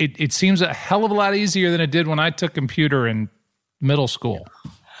it seems a hell of a lot easier than it did when I took computer in middle school.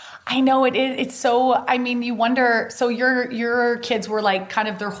 I know it is. It's so, I mean, you wonder, so your kids were like kind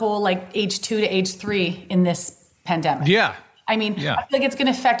of their whole like age 2 to age 3 in this pandemic. Yeah. I mean, I feel like it's going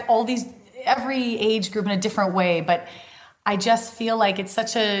to affect every age group in a different way, but I just feel like it's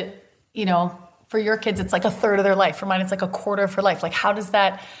such a, for your kids, it's like a third of their life. For mine, it's like a quarter of her life. Like, how does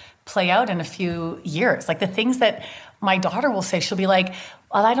that play out in a few years? Like the things that my daughter will say, she'll be like,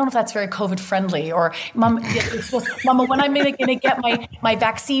 well, I don't know if that's very COVID friendly, or Mama, when I'm going to get my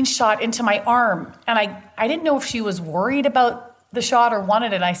vaccine shot into my arm. And I didn't know if she was worried about the shot or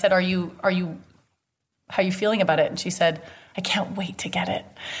wanted it. And I said, how are you feeling about it? And she said, I can't wait to get it.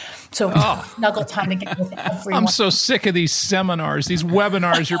 So snuggle time to get with everyone. I'm so sick of these seminars, these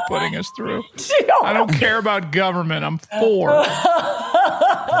webinars you're putting us through. I don't care about government. I'm 4.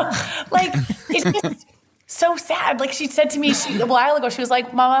 Like, it's just so sad. Like she said to me a while ago, she was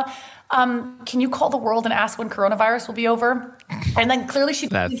like, Mama, can you call the world and ask when coronavirus will be over? And then clearly she'd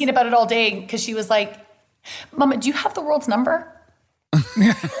been thinking about it all day because she was like, Mama, do you have the world's number?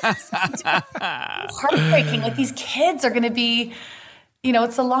 Heartbreaking. Like these kids are going to be,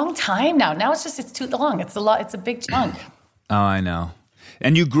 it's a long time now. Now it's too long. It's a big chunk. Oh, I know.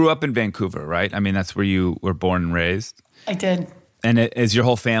 And you grew up in Vancouver, right? I mean, that's where you were born and raised. I did. And is your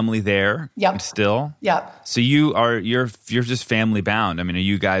whole family there? Yep. Still? Yep. So you're just family bound. I mean, are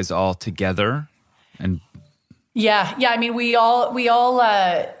you guys all together? And yeah. I mean, we all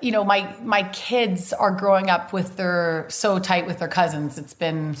my kids are growing up so tight with their cousins. It's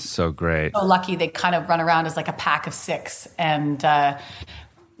been so great. So lucky. They kind of run around as like a pack of 6, and the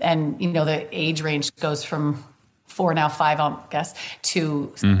age range goes from 4, now 5, I guess,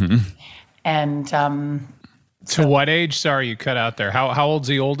 to and. To what age? Sorry, you cut out there. How old's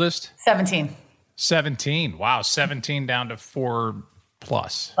the oldest? 17. 17. Wow, 17 down to 4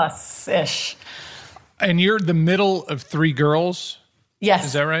 plus. Plus-ish. And you're the middle of 3 girls? Yes.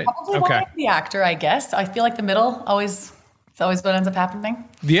 Is that right? Probably one the actor, I guess. I feel like the middle it's always what ends up happening.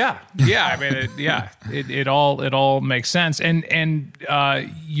 Yeah. I mean, it all makes sense. And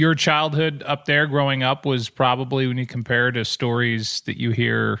your childhood up there growing up was probably, when you compare to stories that you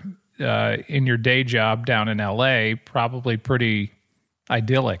hear in your day job down in LA, probably pretty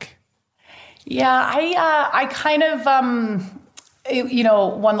idyllic. Yeah, I kind of, won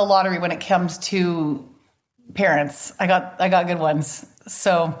the lottery when it comes to parents. I got good ones.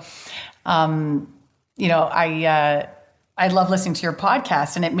 So, I love listening to your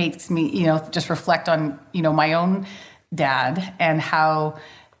podcast, and it makes me, just reflect on, my own dad and how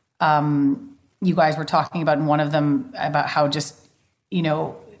you guys were talking about in one of them about how just,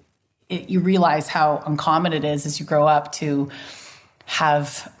 you realize how uncommon it is as you grow up to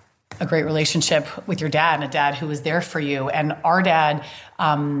have a great relationship with your dad, and a dad who was there for you. And our dad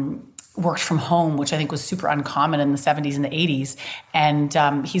worked from home, which I think was super uncommon in the 70s and the 80s.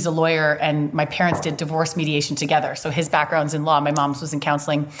 And he's a lawyer, and my parents did divorce mediation together. So his background's in law. My mom's was in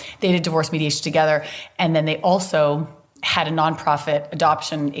counseling. They did divorce mediation together. And then they also had a nonprofit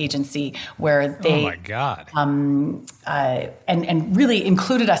adoption agency where they, oh my God, and really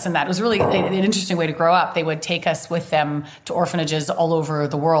included us in that. It was really an interesting way to grow up. They would take us with them to orphanages all over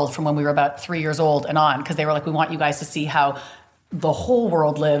the world from when we were about 3 years old and on, because they were like, we want you guys to see how the whole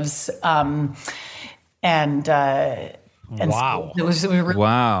world lives. Wow. So it was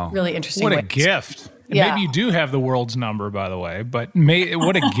really interesting. What a gift. Yeah. Maybe you do have the world's number, by the way, but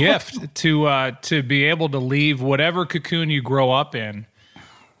what a gift to be able to leave whatever cocoon you grow up in.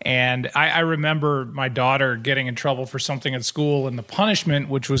 And I remember my daughter getting in trouble for something at school, and the punishment,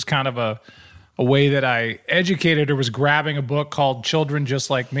 which was kind of a way that I educated her, was grabbing a book called Children Just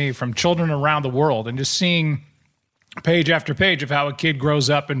Like Me from children around the world and just seeing page after page of how a kid grows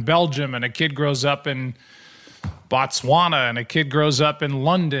up in Belgium and a kid grows up in Botswana and a kid grows up in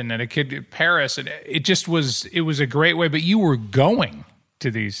London and a kid in Paris. And it was a great way, but you were going to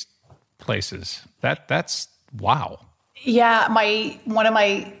these places. That's wow. Yeah. One of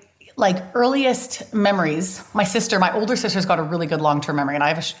my earliest memories, my older sister's got a really good long-term memory, and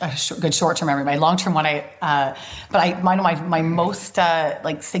I have a good short-term memory. My long-term one, my most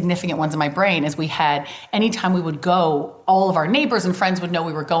significant ones in my brain is anytime we would go, all of our neighbors and friends would know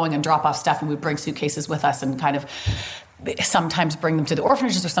we were going and drop off stuff, and we'd bring suitcases with us and kind of sometimes bring them to the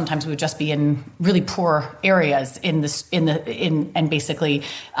orphanages, or sometimes we would just be in really poor areas and basically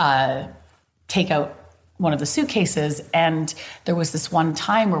take out one of the suitcases. And there was this one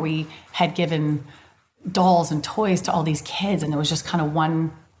time where we had given dolls and toys to all these kids, and there was just kind of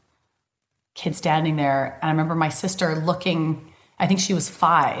one kid standing there. And I remember my sister looking, I think she was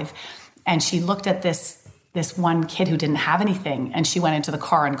 5, and she looked at this one kid who didn't have anything, and she went into the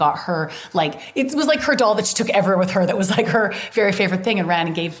car and got her, it was like her doll that she took everywhere with her, that was like her very favorite thing, and ran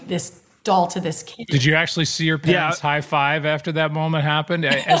and gave this doll to this kid. Did you actually see your parents high five after that moment happened?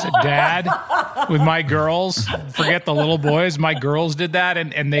 As a dad with my girls, forget the little boys, my girls did that,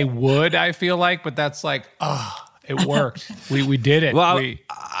 and they would, I feel like, but that's like, it worked. We did it. Well,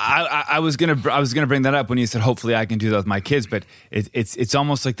 I was gonna bring that up when you said hopefully I can do that with my kids, but it's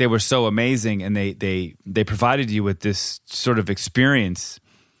almost like they were so amazing, and they provided you with this sort of experience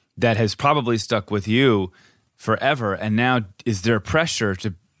that has probably stuck with you forever. And now, is there pressure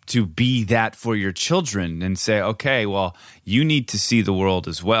to be that for your children and say, okay, well, you need to see the world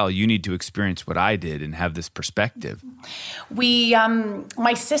as well. You need to experience what I did and have this perspective.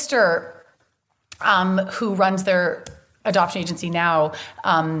 My sister, who runs their adoption agency now,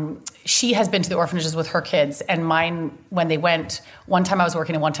 she has been to the orphanages with her kids, and mine, when they went, one time I was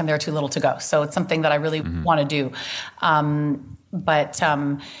working and one time they were too little to go. So it's something that I really want to do.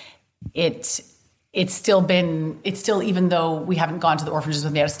 It's still, even though we haven't gone to the orphanages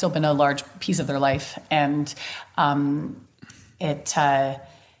with them yet, it's still been a large piece of their life. And you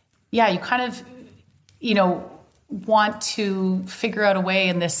kind of, want to figure out a way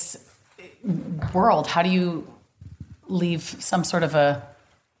in this world. How do you leave some sort of a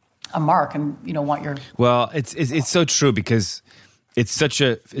mark and, want your... Well, it's so true, because it's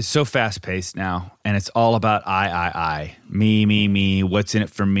so fast paced now, and it's all about I, me, what's in it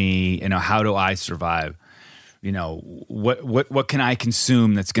for me, how do I survive? What can I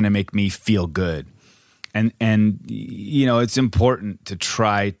consume that's going to make me feel good? And it's important to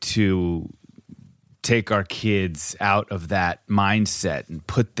try to take our kids out of that mindset and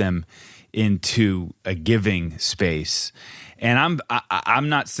put them into a giving space. And I'm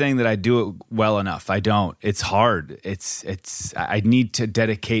not saying that I do it well enough. I don't. It's hard. I need to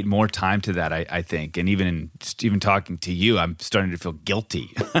dedicate more time to that, I think. And even talking to you, I'm starting to feel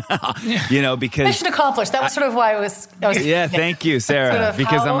guilty. Because mission accomplished. That was sort of why I was yeah, thank you, Sarah. Sort of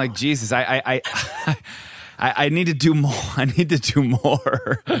because I'm like, Jesus, I need to do more. I need to do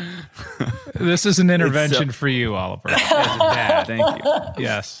more. This is an intervention for you, Oliver, as a dad. Thank you.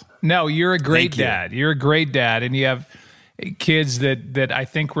 Yes. No, you're a great dad. You're a great dad, and you have kids that I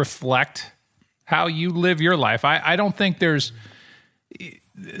think reflect how you live your life. I don't think there's...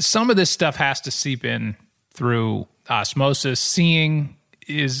 Some of this stuff has to seep in through osmosis. Seeing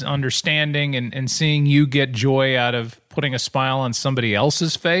is understanding, and seeing you get joy out of putting a smile on somebody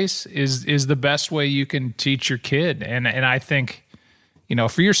else's face is the best way you can teach your kid. And I think,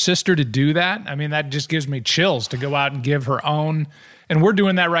 for your sister to do that, I mean, that just gives me chills to go out and give her own... And we're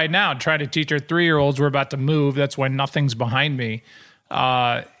doing that right now, trying to teach our 3-year-olds. We're about to move. That's why nothing's behind me.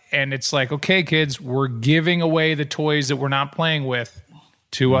 And it's like, okay, kids, we're giving away the toys that we're not playing with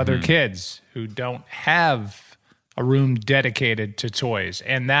to other kids who don't have a room dedicated to toys.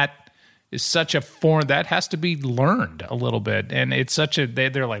 And that is such a form that has to be learned a little bit. And it's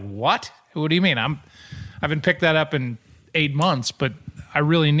they're like, what? What do you mean? I haven't picked that up in 8 months, but I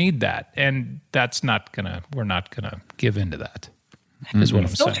really need that. And we're not going to give into that, is what I'm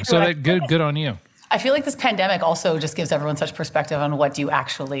saying. True. So that good on you. I feel like this pandemic also just gives everyone such perspective on what you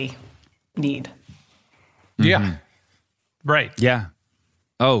actually need. Yeah. Right. Yeah.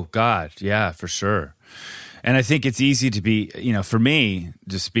 Oh, God. Yeah, for sure. And I think it's easy to be, for me,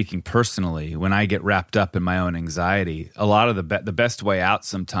 just speaking personally, when I get wrapped up in my own anxiety, a lot of the best way out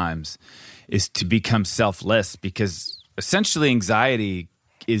sometimes is to become selfless, because essentially anxiety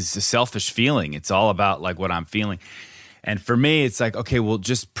is a selfish feeling. It's all about like what I'm feeling. And for me, it's like, okay, well,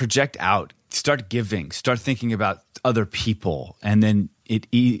 just project out, start giving, start thinking about other people. And then I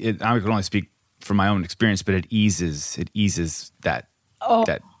can only speak from my own experience, but it eases that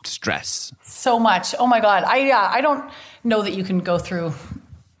stress so much. Oh my God. I don't know that you can go through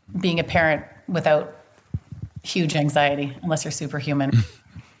being a parent without huge anxiety unless you're superhuman.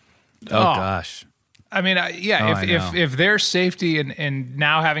 Gosh. I mean, if their safety and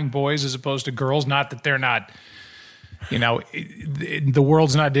now having boys as opposed to girls, not that they're not, the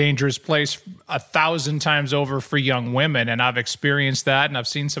world's not a dangerous place 1,000 times over for young women. And I've experienced that and I've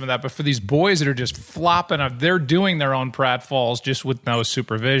seen some of that. But for these boys that are just flopping up, they're doing their own pratfalls just with no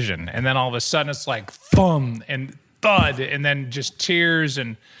supervision. And then all of a sudden it's like thumb and thud and then just tears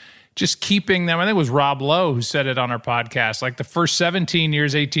and just keeping them. I think it was Rob Lowe who said it on our podcast. Like the first 17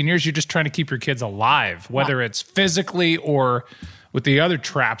 years, 18 years, you're just trying to keep your kids alive, whether it's physically or with the other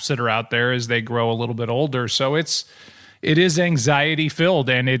traps that are out there as they grow a little bit older. So it is anxiety filled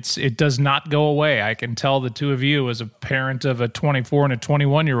and it does not go away. I can tell the two of you as a parent of a 24 and a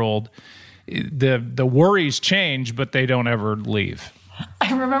 21-year-old, the worries change, but they don't ever leave.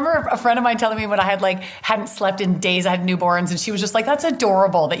 I remember a friend of mine telling me when I hadn't slept in days, I had newborns, and she was just like, that's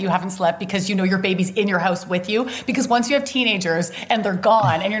adorable that you haven't slept because your baby's in your house with you. Because once you have teenagers and they're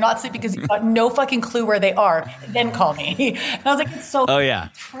gone and you're not sleeping because you've got no fucking clue where they are, then call me. And I was like, it's so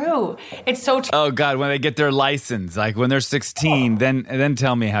true. It's so true. Oh God, when they get their license, like when they're 16, then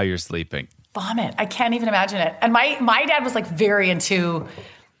tell me how you're sleeping. Vomit. I can't even imagine it. And my dad was like very into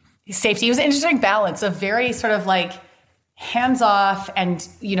safety. It was an interesting balance of very sort of like hands off and,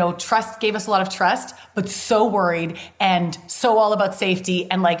 trust, gave us a lot of trust, but so worried and so all about safety.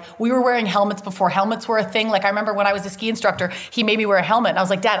 And like, we were wearing helmets before helmets were a thing. Like I remember when I was a ski instructor, he made me wear a helmet. And I was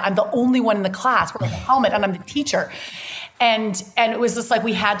like, Dad, I'm the only one in the class wearing a helmet and I'm the teacher. And it was just like,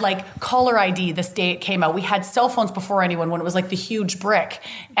 we had like caller ID this day it came out. We had cell phones before anyone when it was like the huge brick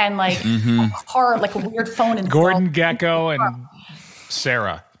and like a car, like a weird phone. And Gordon Gekko and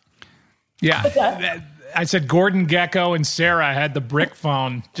Sarah. Yeah. I said Gordon Gekko and Sarah had the brick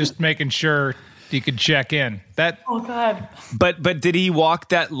phone, just making sure you could check in. Oh God! But did he walk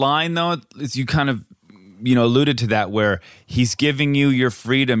that line though? As you kind of alluded to that, where he's giving you your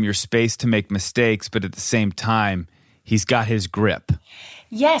freedom, your space to make mistakes, but at the same time, he's got his grip.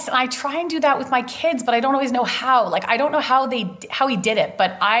 Yes, and I try and do that with my kids, but I don't always know how. Like I don't know how he did it,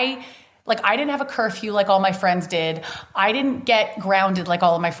 but I didn't have a curfew like all my friends did. I didn't get grounded like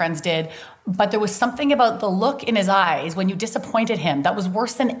all of my friends did. But there was something about the look in his eyes when you disappointed him that was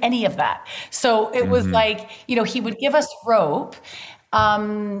worse than any of that. So it was like, he would give us rope. But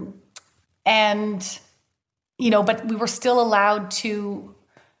we were still allowed to,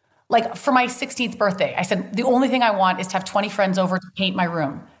 like for my 16th birthday, I said, the only thing I want is to have 20 friends over to paint my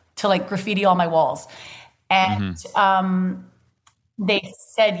room, to like graffiti all my walls. And they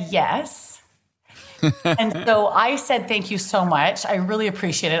said yes. And so I said, thank you so much. I really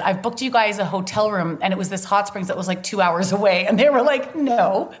appreciate it. I've booked you guys a hotel room and it was this hot springs that was like 2 hours away. And they were like,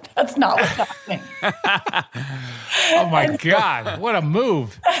 no, that's not what's happening. Oh my God. What a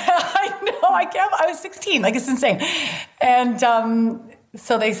move. I know. I was 16. Like it's insane. And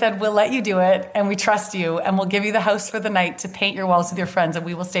so they said, we'll let you do it and we trust you and we'll give you the house for the night to paint your walls with your friends and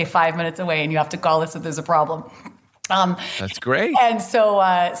we will stay 5 minutes away and you have to call us if there's a problem. That's great. And so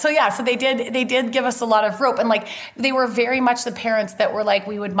they did give us a lot of rope and like, they were very much the parents that were like,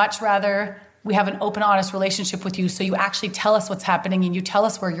 we would much rather we have an open, honest relationship with you. So you actually tell us what's happening and you tell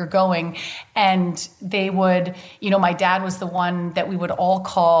us where you're going. And they would, my dad was the one that we would all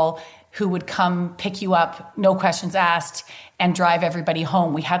call who would come pick you up, no questions asked, and drive everybody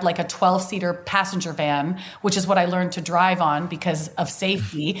home. We had like a 12-seater passenger van, which is what I learned to drive on because of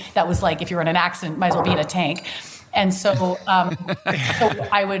safety. That was like, if you're in an accident, might as well be in a tank. And so,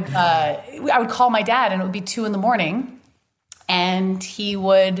 I would call my dad, and it would be 2 a.m, and he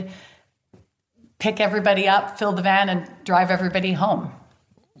would pick everybody up, fill the van, and drive everybody home.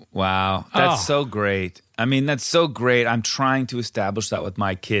 Wow. That's so great. I mean, that's so great. I'm trying to establish that with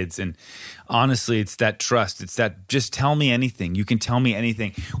my kids. And honestly, it's that trust. It's that just tell me anything. You can tell me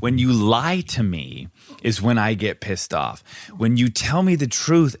anything. When you lie to me is when I get pissed off. When you tell me the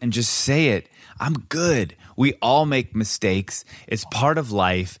truth and just say it, I'm good. We all make mistakes. It's part of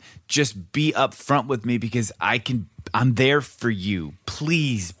life. Just be upfront with me because I'm there for you.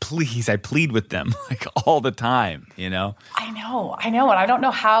 Please, please. I plead with them like all the time, you know? I know. And I don't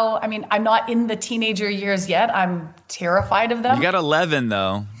know how, I mean, I'm not in the teenager years yet. I'm terrified of them. You got 11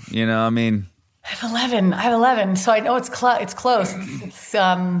 though, you know, I mean. I have 11. So I know it's close.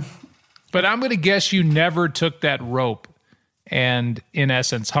 But I'm going to guess you never took that rope and in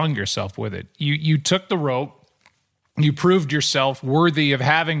essence hung yourself with it. You took the rope, you proved yourself worthy of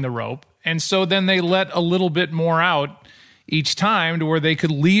having the rope, and so then they let a little bit more out each time to where they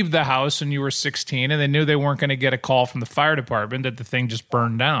could leave the house when you were 16 and they knew they weren't going to get a call from the fire department that the thing just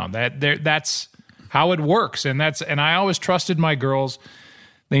burned down. That's how it works, and I always trusted my girls.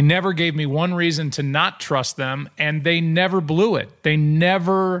 They never gave me one reason to not trust them, and they never blew it. They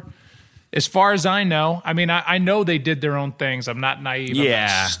never... As far as I know, I mean, I know they did their own things. I'm not naive. I'm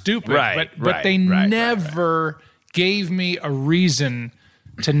not stupid. But they never gave me a reason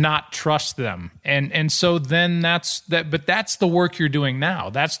to not trust them. And so then that's the work you're doing now.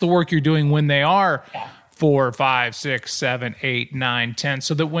 That's the work you're doing when they are 4, 5, 6, 7, 8, 9, 10.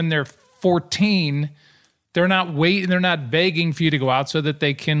 So that when they're 14, they're not waiting, they're not begging for you to go out so that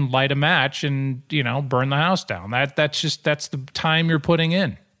they can light a match and, you know, burn the house down. That's the time you're putting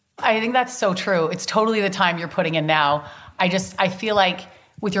in. I think that's so true. It's totally the time you're putting in now. I feel like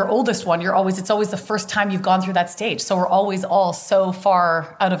with your oldest one, it's always the first time you've gone through that stage. So we're always all so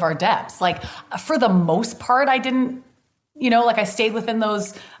far out of our depths. Like for the most part, I didn't, you know, like I stayed within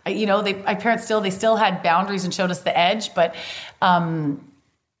those, you know, my parents still had boundaries and showed us the edge, but,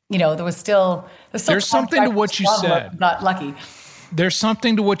 you know, there's something to what you said. Not lucky. There's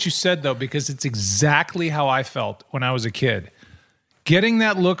something to what you said though, because it's exactly how I felt when I was a kid. Getting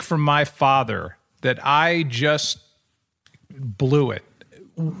that look from my father that I just blew it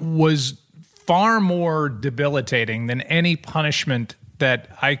was far more debilitating than any punishment that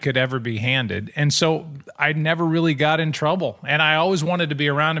I could ever be handed. And so I never really got in trouble. And I always wanted to be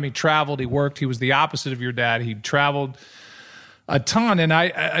around him. He traveled, he worked. He was the opposite of your dad. He traveled a ton. And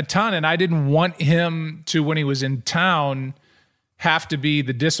I didn't want him to, when he was in town, have to be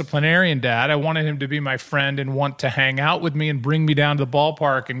the disciplinarian dad. I wanted him to be my friend and want to hang out with me and bring me down to the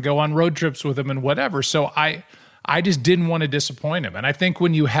ballpark and go on road trips with him and whatever. So I just didn't want to disappoint him. And I think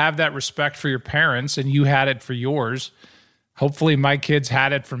when you have that respect for your parents and you had it for yours, hopefully my kids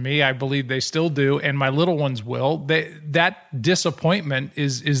had it for me. I believe they still do. And my little ones will. That disappointment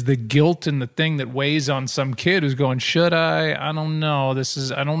is the guilt and the thing that weighs on some kid who's going, should I? I don't know.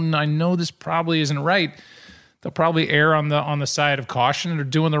 I know this probably isn't right. They'll probably err on the side of caution and are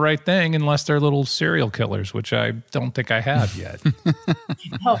doing the right thing unless they're little serial killers, which I don't think I have yet.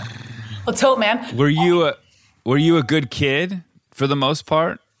 Let's hope, man. Were you a good kid for the most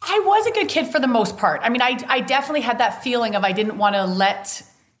part? I was a good kid for the most part. I mean, I definitely had that feeling of I didn't want to let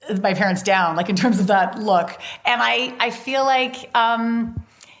my parents down, like in terms of that look. And I feel like,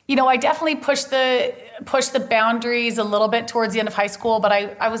 you know, I definitely pushed the boundaries a little bit towards the end of high school, but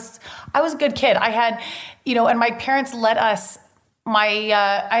I was a good kid. I had, you know, and my parents let us,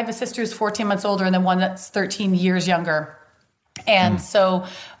 I have a sister who's 14 months older and then one that's 13 years younger. And so,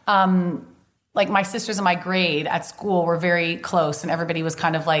 like my sisters in my grade at school were very close and everybody was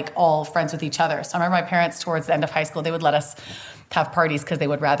kind of like all friends with each other. So I remember my parents towards the end of high school, they would let us have parties because they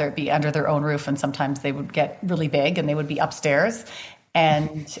would rather it be under their own roof. And sometimes they would get really big and they would be upstairs.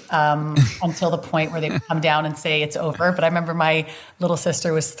 And until the point where they would come down and say it's over. But I remember my little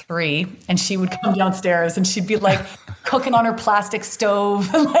sister was 3 and she would come downstairs and she'd be like cooking on her plastic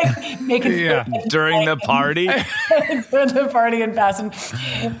stove and like making during the party. During the party and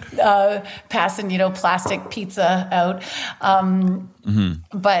passing, you know, plastic pizza out.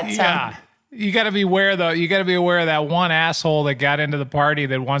 But you got to be aware, though. You got to be aware of that one asshole that got into the party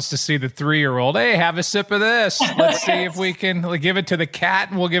that wants to see the 3-year-old. Hey, have a sip of this. Let's see if we can give it to the cat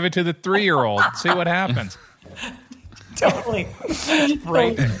and we'll give it to the 3-year-old. See what happens. Totally.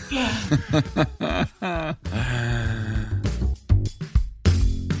 Right.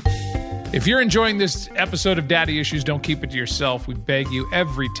 If you're enjoying this episode of Daddy Issues, don't keep it to yourself. We beg you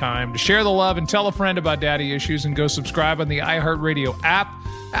every time to share the love and tell a friend about Daddy Issues and go subscribe on the iHeartRadio app,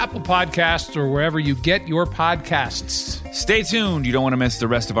 Apple Podcasts, or wherever you get your podcasts. Stay tuned. You don't want to miss the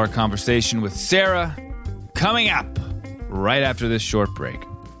rest of our conversation with Sarah coming up right after this short break.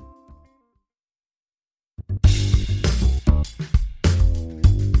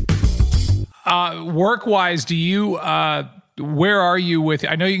 work-wise, do you, where are you with,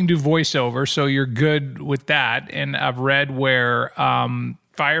 I know you can do voiceover, so you're good with that. And I've read where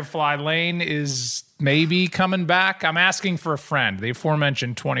Firefly Lane is maybe coming back. I'm asking for a friend. The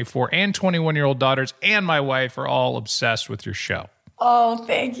aforementioned 24 and 21-year-old daughters and my wife are all obsessed with your show. Oh,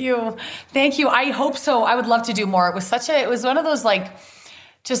 thank you. Thank you. I hope so. I would love to do more. It was one of those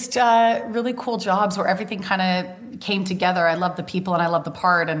just really cool jobs where everything kind of came together. I love the people and I love the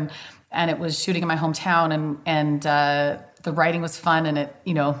part, and it was shooting in my hometown, and the writing was fun, and it,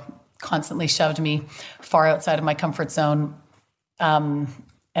 constantly shoved me far outside of my comfort zone. And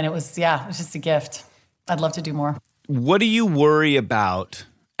it was just a gift. I'd love to do more. What do you worry about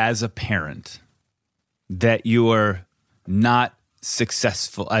as a parent that you are not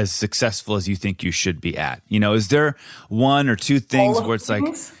successful as you think you should be at? Is there one or two things where it's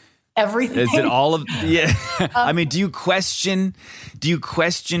things? Everything? Is it all of, yeah. I mean, do you question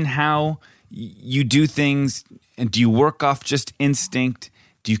how you do things, and do you work off just instinct?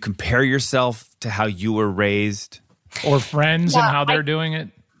 Do you compare yourself to how you were raised? Or friends and how they're doing it?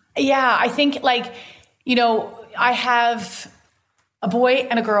 Yeah, I think I have a boy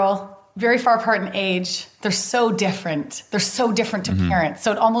and a girl, very far apart in age. They're so different. They're so different to parents.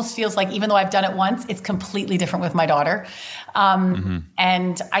 So it almost feels like, even though I've done it once, it's completely different with my daughter.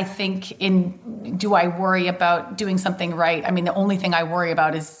 And I think do I worry about doing something right? I mean, the only thing I worry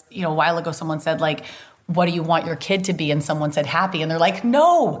about is, a while ago someone said, what do you want your kid to be? And someone said happy. And they're like,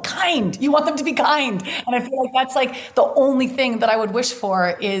 no, kind. You want them to be kind. And I feel like that's the only thing that I would wish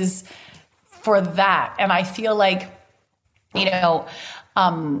for is for that. And I feel like,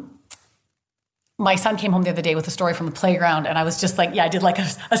 my son came home the other day with a story from the playground, and I was just I did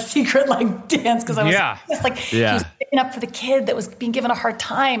a secret dance, because I was he was sticking up for the kid that was being given a hard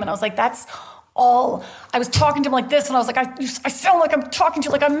time. And I was like, that's all. I was talking to him like this, and I was like, I sound like I'm talking to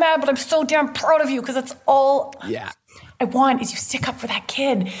you like I'm mad, but I'm so damn proud of you, because that's all I want is you stick up for that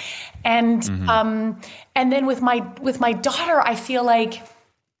kid. And and then with my daughter, I feel like,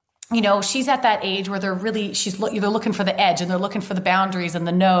 she's at that age where they're looking for the edge, and they're looking for the boundaries and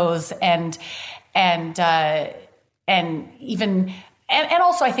the nose, and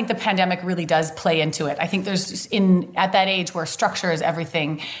also I think the pandemic really does play into it. I think there's at that age where structure is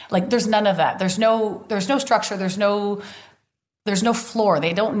everything, there's none of that. There's no structure. There's no floor.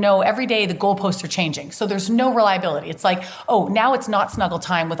 They don't know. Every day the goalposts are changing. So there's no reliability. It's now it's not snuggle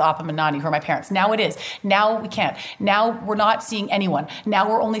time with Oppum and Nani, who are my parents. Now it is. Now we can't. Now we're not seeing anyone. Now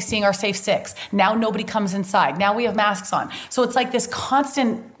we're only seeing our safe six. Now nobody comes inside. Now we have masks on. So it's this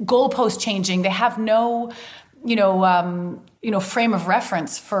constant goalpost changing. They have no, frame of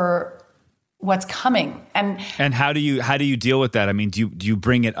reference for what's coming. And how do you deal with that? I mean, do you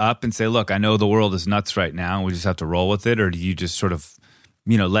bring it up and say, look, I know the world is nuts right now, we just have to roll with it? Or do you just sort of,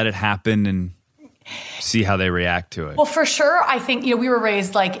 let it happen and see how they react to it? Well, for sure. I think, we were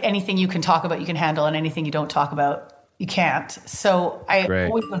raised anything you can talk about, you can handle, and anything you don't talk about, you can't. So I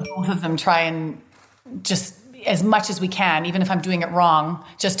always with both of them try and just, as much as we can, even if I'm doing it wrong,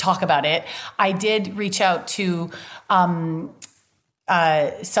 just talk about it. I did reach out to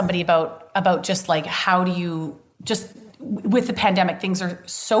somebody about just how do you just, with the pandemic, things are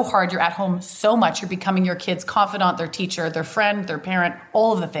so hard. You're at home so much. You're becoming your kid's confidant, their teacher, their friend, their parent,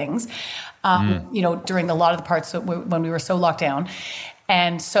 all of the things, during a lot of the parts when we were so locked down.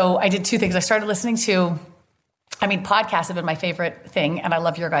 And so I did two things. I started listening to, podcasts have been my favorite thing, and I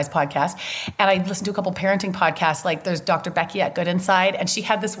love your guys' podcast. And I listened to a couple parenting podcasts, there's Dr. Becky at Good Inside, and she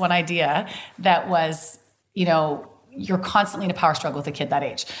had this one idea that was, you're constantly in a power struggle with a kid that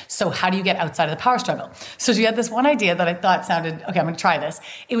age. So how do you get outside of the power struggle? So she had this one idea that I thought sounded, okay, I'm going to try this.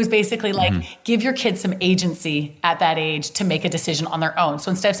 It was basically give your kids some agency at that age to make a decision on their own. So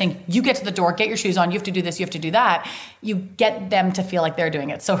instead of saying, you get to the door, get your shoes on, you have to do this, you have to do that, you get them to feel like they're doing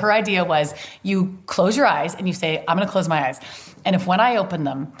it. So her idea was you close your eyes and you say, I'm going to close my eyes. And if when I open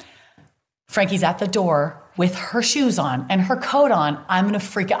them, Frankie's at the door with her shoes on and her coat on, I'm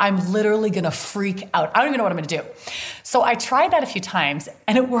literally going to freak out. I don't even know what I'm going to do. So I tried that a few times,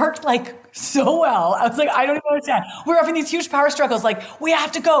 and it worked so well. I was like, I don't even understand. We're having these huge power struggles. We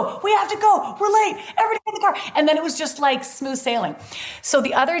have to go. We're late. Everybody in the car. And then it was just smooth sailing. So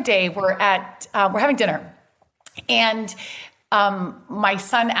the other day we're having dinner, and my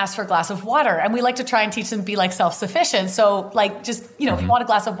son asked for a glass of water, and we like to try and teach them to be self-sufficient. So just, if you want a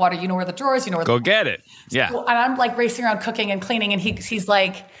glass of water, you know where the drawer is, you know where go get it. Yeah. So, and I'm racing around cooking and cleaning, and he's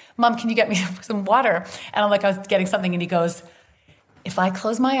like, Mom, can you get me some water? And I'm like, I was getting something, and he goes, if I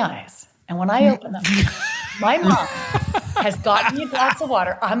close my eyes and when I open them, my mom has gotten me a glass of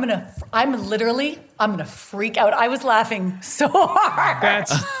water, I'm gonna freak out. I was laughing so hard.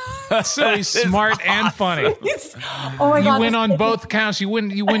 So he's smart and funny. Oh my God. You win on both counts. You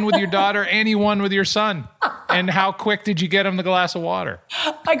win with your daughter and you won with your son. And how quick did you get him the glass of water?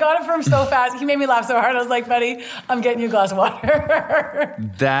 I got it for him so fast. He made me laugh so hard. I was like, buddy, I'm getting you a glass of water.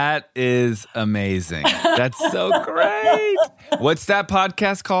 That is amazing. That's so great. What's that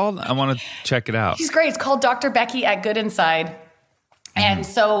podcast called? I want to check it out. She's great. It's called Dr. Becky at Good Inside. And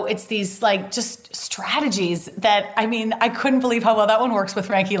so it's these like just strategies that, I mean, I couldn't believe how well that one works with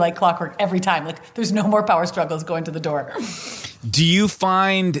Frankie like clockwork every time. Like there's no more power struggles going to the door. Do you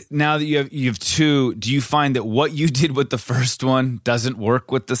find now that you have two, do you find that what you did with the first one doesn't work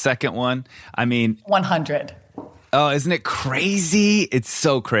with the second one? I mean, 100. Oh, isn't it crazy? It's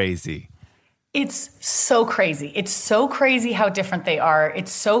so crazy. It's so crazy. It's so crazy how different they are.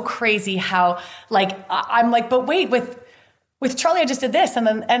 It's so crazy how like, I'm like, but wait, with Charlie, I just did this and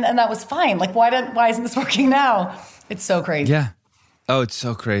then and that was fine. Like, why isn't this working now? It's so crazy. Yeah. Oh, it's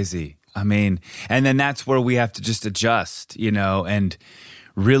so crazy. I mean, and then that's where we have to just adjust, and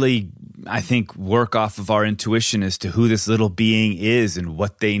really, I think, work off of our intuition as to who this little being is and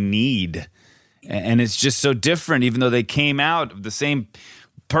what they need. And it's just so different, even though they came out of the same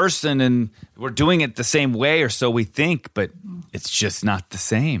person and we're doing it the same way, or so we think, but it's just not the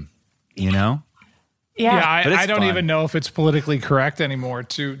same, Yeah. I don't even know if it's politically correct anymore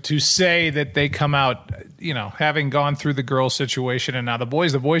to say that they come out, having gone through the girl situation and now the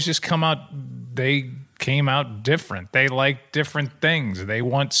boys just come out, they came out different. They like different things. They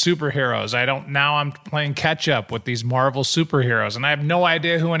want superheroes. Now I'm playing catch up with these Marvel superheroes and I have no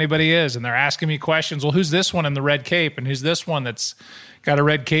idea who anybody is. And they're asking me questions. Well, who's this one in the red cape? And who's this one that's got a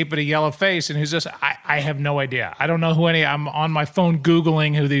red cape and a yellow face, and who's this? I have no idea. I don't know who I'm on my phone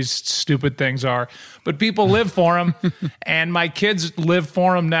Googling who these stupid things are, but people live for them, and my kids live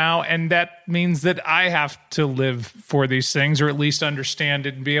for them now, and that means that I have to live for these things, or at least understand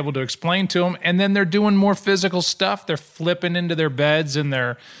it and be able to explain to them, and then they're doing more physical stuff. They're flipping into their beds, and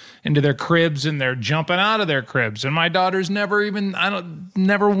they're into their cribs, and they're jumping out of their cribs, and my daughter's never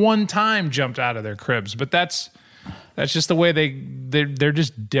one time jumped out of their cribs, but that's just the way they're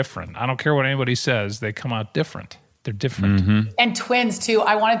just different. I don't care what anybody says. They come out different. They're different. Mm-hmm. And twins, too.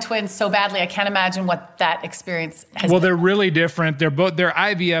 I wanted twins so badly. I can't imagine what that experience has been. They're really different. They're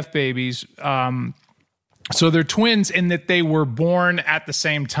IVF babies. So they're twins in that they were born at the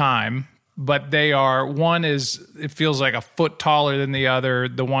same time, but one it feels like a foot taller than the other.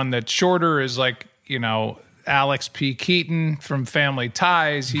 The one that's shorter is like, Alex P. Keaton from Family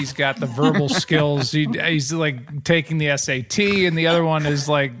Ties. He's got the verbal skills. He's like taking the SAT, and the other one is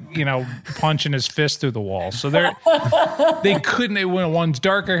like, punching his fist through the wall. So they couldn't. One's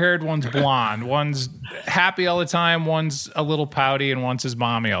darker haired, one's blonde, one's happy all the time, one's a little pouty, and one's his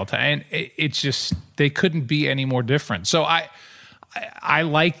mommy all the time. And it's just they couldn't be any more different. So I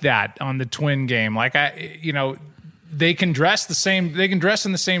like that on the twin game. Like they can dress the same. They can dress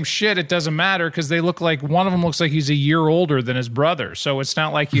in the same shit. It doesn't matter because they look like one of them looks like he's a year older than his brother. So it's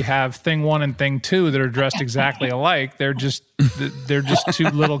not like you have thing one and thing two that are dressed exactly alike. They're just two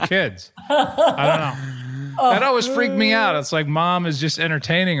little kids. I don't know. That always freaked me out. It's like mom is just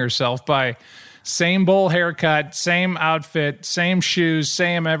entertaining herself by same bowl haircut, same outfit, same shoes,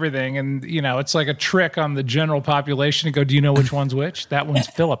 same everything. And, it's like a trick on the general population to go, do you know which one's which? That one's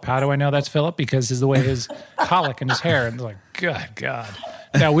Philip. How do I know that's Philip? Because it's the way his colic in his hair. And it's like, good God.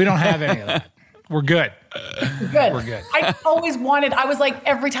 No, we don't have any of that. We're good. We're good. I was like,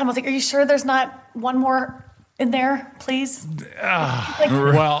 every time I was like, are you sure there's not one more in there, please? The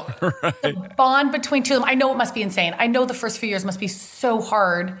bond between two of them, I know it must be insane. I know the first few years must be so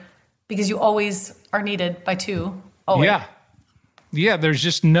hard because you always are needed by two. Always. Yeah.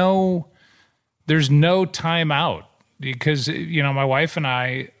 There's no time out because, my wife and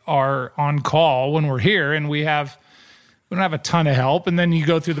I are on call when we're here and we don't have a ton of help. And then you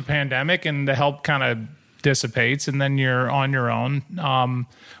go through the pandemic and the help kind of dissipates and then you're on your own.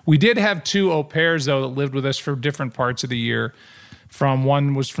 We did have two au pairs though that lived with us for different parts of the year.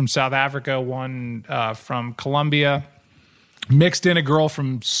 One was from South Africa, one from Colombia. Mixed in a girl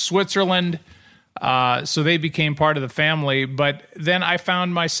from Switzerland, so they became part of the family. But then I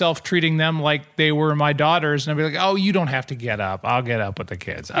found myself treating them like they were my daughters, and I'd be like, "Oh, you don't have to get up. I'll get up with the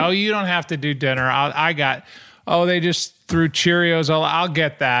kids. Oh, you don't have to do dinner. They just threw Cheerios. I'll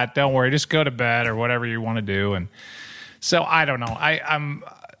get that. Don't worry. Just go to bed or whatever you want to do." And so I don't know.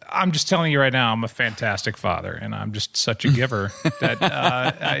 I'm just telling you right now, I'm a fantastic father, and I'm just such a giver that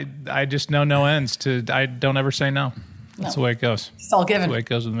I just know no ends. I don't ever say no. That's the way it goes. It's all given. That's the way it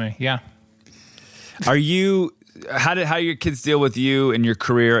goes with me. Yeah. How do your kids deal with you and your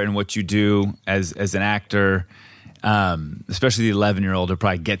career and what you do as an actor? Especially the 11-year-old who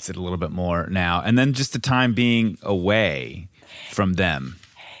probably gets it a little bit more now. And then just the time being away from them.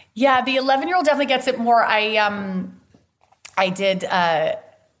 Yeah, the 11-year-old definitely gets it more. I did a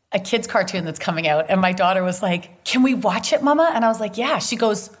kids cartoon that's coming out, and my daughter was like, "Can we watch it, Mama?" And I was like, "Yeah." She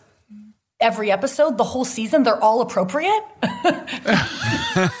goes, "Every episode, the whole season, they're all appropriate?"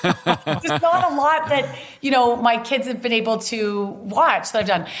 There's not a lot that, my kids have been able to watch that I've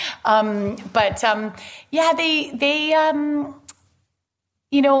done. Yeah,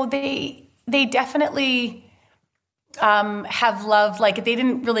 they definitely have loved, like, they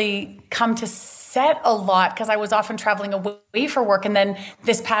didn't really come to set a lot because I was often traveling away for work. And then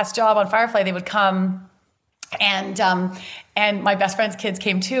this past job on Firefly, they would come, and my best friend's kids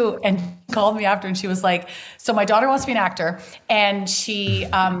came too and called me after, and she was like, "So my daughter wants to be an actor, and she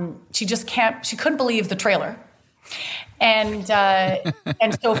couldn't believe the trailer." And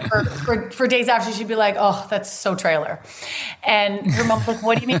so for days after, she'd be like, "Oh, that's so trailer." And her mom was like,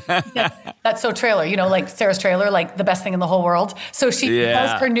 "What do you mean?" She said, "That's so trailer, like Sarah's trailer, like the best thing in the whole world." So she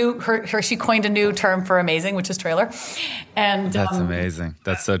coined a new term for amazing, which is trailer. And that's amazing.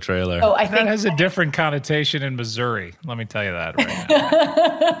 That's so trailer. So I think that has a different connotation in Missouri. Let me tell you that right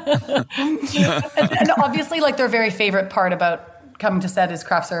now. and obviously, like, their very favorite part about coming to set is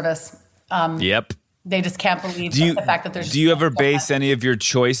craft service. Yep. They just can't believe the fact that there's. Do you ever base any of your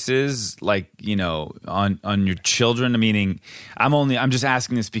choices, like, on your children? Meaning, I'm just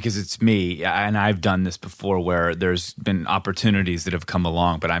asking this because it's me, and I've done this before, where there's been opportunities that have come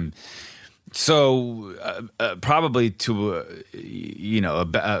along, but I'm so probably to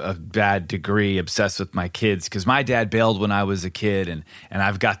a bad degree obsessed with my kids, because my dad bailed when I was a kid, and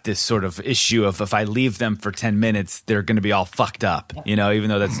I've got this sort of issue of, if I leave them for 10 minutes, they're going to be all fucked up, even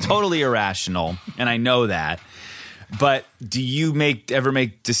though that's totally irrational, and I know that. But do you ever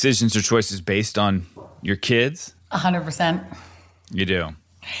make decisions or choices based on your kids? 100%. You do?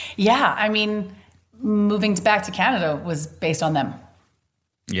 Yeah, I mean, moving back to Canada was based on them.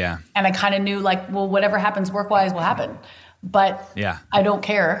 Yeah. And I kind of knew, like, well, whatever happens work-wise will happen. But yeah, I don't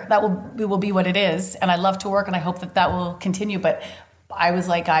care. It will be what it is. And I love to work, and I hope that will continue. But I was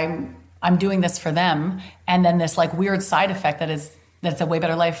like, I'm doing this for them. And then this, like, weird side effect that's a way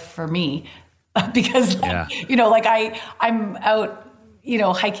better life for me. Because, I'm out,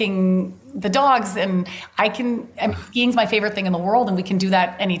 hiking the dogs, and skiing's my favorite thing in the world, and we can do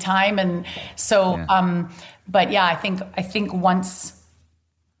that anytime. And so, but yeah, I think once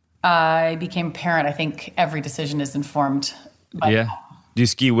I became a parent, I think every decision is informed by that. Do you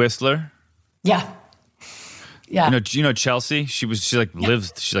ski Whistler? Yeah. Yeah. Chelsea? She lives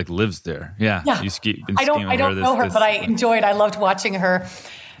there. Yeah. Yeah. You ski. I don't know her, but I loved watching her.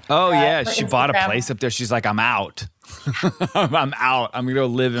 Oh yeah. She bought a place up there. She's like, "I'm out. I'm out. I'm going to go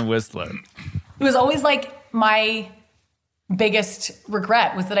live in Whistler." It was always like my biggest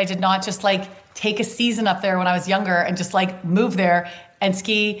regret was that I did not just like take a season up there when I was younger and just like move there and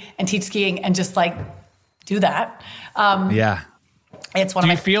ski and teach skiing and just like do that. It's one. Do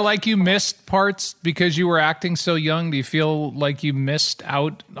you feel like you missed parts because you were acting so young? Do you feel like you missed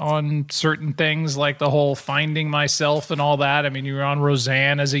out on certain things, like the whole finding myself and all that? I mean, you were on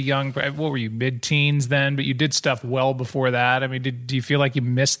Roseanne as a young, what were you, mid-teens then? But you did stuff well before that. I mean, do you feel like you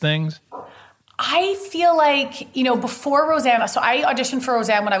missed things? I feel like, before Roseanne, so I auditioned for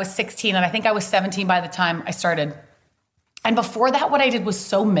Roseanne when I was 16, and I think I was 17 by the time I started. And before that, what I did was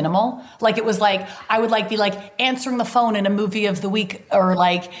so minimal. Like, it was like, I would be answering the phone in a movie of the week, or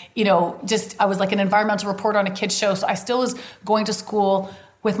I was like an environmental reporter on a kid's show. So I still was going to school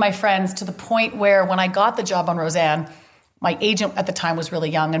with my friends, to the point where when I got the job on Roseanne, my agent at the time was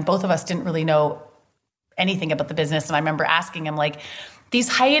really young, and both of us didn't really know anything about the business. And I remember asking him, like, these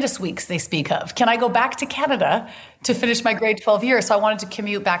hiatus weeks they speak of, can I go back to Canada to finish my grade 12 year? So I wanted to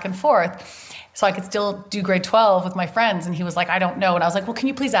commute back and forth so I could still do grade 12 with my friends. And he was like, "I don't know." And I was like, "Well, can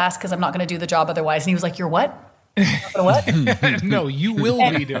you please ask? Because I'm not going to do the job otherwise." And he was like, "You're what?" What? No, you will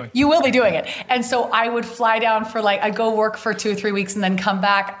be doing it. You will be doing it. And so I would fly down for I'd go work for 2 or 3 weeks and then come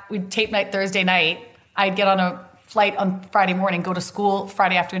back. We'd tape night Thursday night. I'd get on a flight on Friday morning, go to school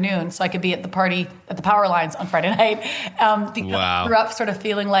Friday afternoon, so I could be at the party at the Power Lines on Friday night. Because I grew up sort of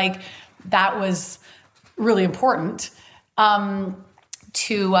feeling like that was really important. And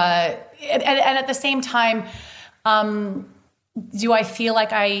at the same time, do I feel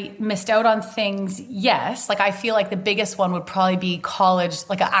like I missed out on things? Yes. Like, I feel like the biggest one would probably be college,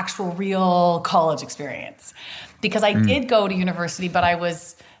 like an actual real college experience. Because I did go to university, but I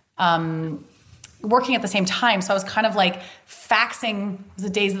was working at the same time. So I was kind of like faxing, it was the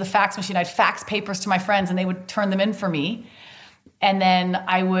days of the fax machine. I'd fax papers to my friends and they would turn them in for me. And then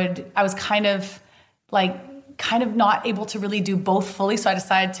I was kind of like kind of not able to really do both fully. So I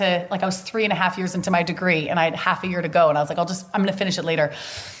decided to, like, I was 3.5 years into my degree and I had half a year to go. And I was like, I'm going to finish it later.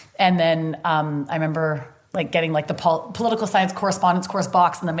 And then I remember like getting like the political science correspondence course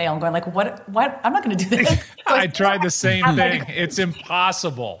box in the mail and going like, what? I'm not going to do this. I tried the same thing. It's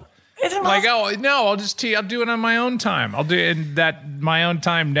impossible. It's impossible. Like, oh no, I'll do it on my own time. I'll do it. And that my own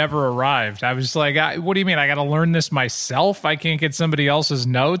time never arrived. I was like, what do you mean? I got to learn this myself? I can't get somebody else's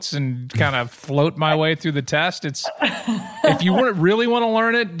notes and kind of float my way through the test. If you really want to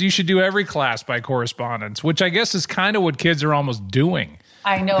learn it, you should do every class by correspondence, which I guess is kind of what kids are almost doing.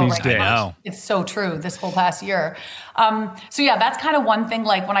 I know, these right? days. It's so true this whole past year. So yeah, that's kind of one thing.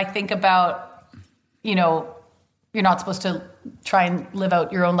 Like when I think about, you know, you're not supposed to try and live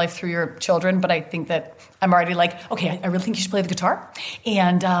out your own life through your children, but I think that I'm already like, okay, I really think you should play the guitar,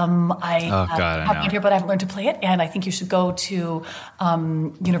 and I have one here, but I haven't learned to play it, and I think you should go to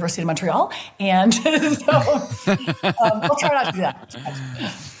University of Montreal, and so I'll try not to do that.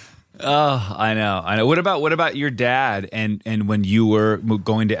 Oh, I know. What about your dad and when you were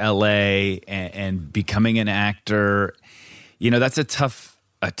going to LA and becoming an actor? You know, that's a tough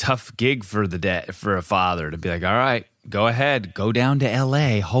gig for for a father to be like, all right, go ahead, go down to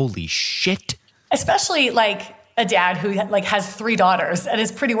LA. Holy shit. Especially like a dad who like has 3 daughters and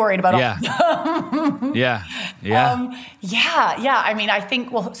is pretty worried about all of them. Yeah. I mean, I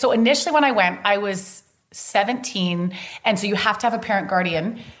think, so initially when I went, I was 17. And so you have to have a parent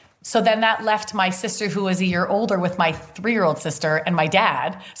guardian. So then that left my sister, who was a year older, with my 3-year-old sister and my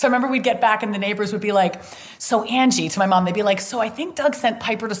dad. So I remember we'd get back and the neighbors would be like, so Angie, to my mom, they'd be like, so I think Doug sent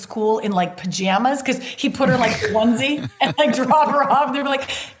Piper to school in like pajamas because he put her like onesie and like drop her off. And they'd be like,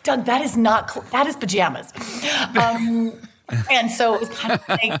 Doug, that is pajamas. And so it was kind of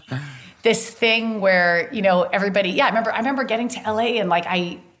like this thing where, you know, everybody, I remember getting to LA and like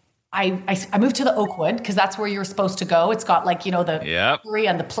I moved to the Oakwood because that's where you're supposed to go. It's got like, you know, the curry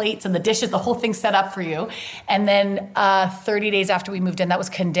and the plates and the dishes, the whole thing set up for you. And then 30 days after we moved in, that was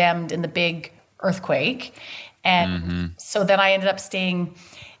condemned in the big earthquake. And so then I ended up staying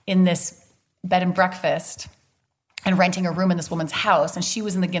in this bed and breakfast and renting a room in this woman's house. And she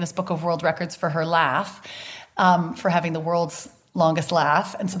was in the Guinness Book of World Records for her laugh, for having the world's longest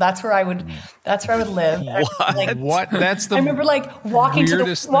laugh. And so that's where I would live. What? That's the I remember like walking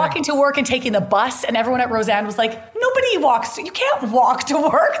to work and taking the bus, and everyone at Roseanne was like, nobody walks. You can't walk to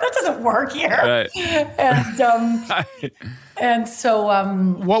work. That doesn't work here. Right. And so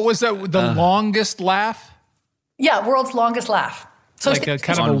what was that? The longest laugh? Yeah, world's longest laugh. So like a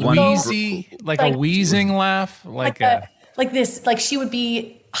kind of a wheezy, like a wheezing laugh, like this. Like she would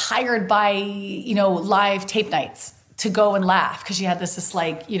be hired by, you know, live tape nights to go and laugh because she had this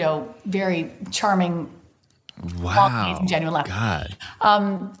like, you know, very charming, amazing, genuine laugh. God.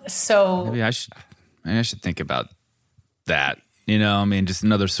 So maybe I should think about that. You know, I mean, just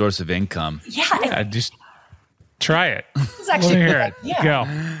another source of income. Yeah, just try it. This is actually, let me hear it. Yeah. Go.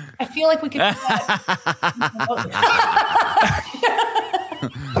 I feel like we could do that.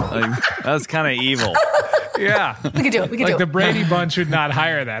 Like, that's kind of evil. Yeah. We could do it. Like the Brady Bunch would not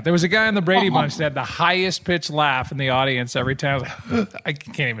hire that. There was a guy in the Brady Bunch that had the highest pitched laugh in the audience every time. I was like, I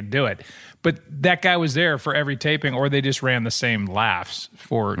can't even do it. But that guy was there for every taping, or they just ran the same laughs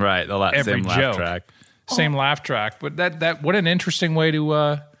for every same joke. Laugh track. Same laugh track. But that what an interesting way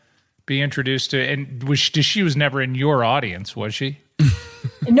to be introduced to. And she was never in your audience, was she?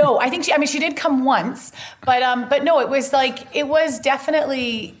 No, I think she did come once, but no, it was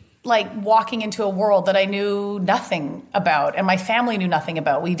definitely like walking into a world that I knew nothing about and my family knew nothing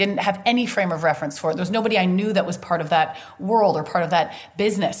about. We didn't have any frame of reference for it. There was nobody I knew that was part of that world or part of that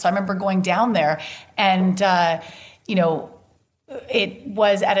business. So I remember going down there and, you know, it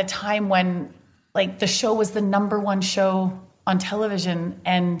was at a time when like the show was the #1 show on television.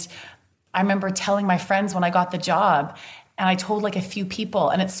 And I remember telling my friends when I got the job, and I told like a few people,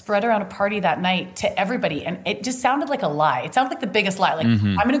 and it spread around a party that night to everybody. And it just sounded like a lie. It sounded like the biggest lie. Like,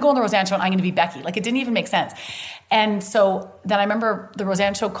 I'm going to go on the Roseanne show and I'm going to be Becky. Like, it didn't even make sense. And so then I remember the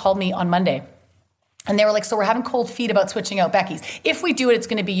Roseanne show called me on Monday. And they were like, so we're having cold feet about switching out Becky's. If we do it, it's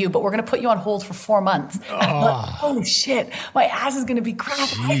going to be you, but we're going to put you on hold for 4 months. And I'm like, holy shit, my ass is going to be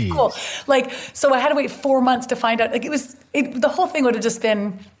cracked in high school. Like, so I had to wait 4 months to find out. Like, the whole thing would have just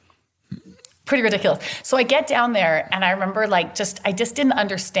been pretty ridiculous. So I get down there and I remember like I just didn't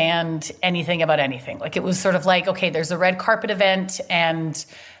understand anything about anything. Like it was sort of like, okay, there's a red carpet event and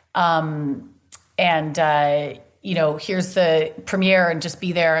here's the premiere and just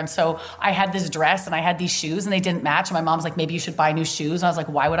be there. And so I had this dress and I had these shoes and they didn't match. And my mom's like, maybe you should buy new shoes. And I was like,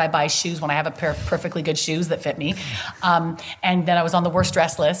 why would I buy shoes when I have a pair of perfectly good shoes that fit me? And then I was on the worst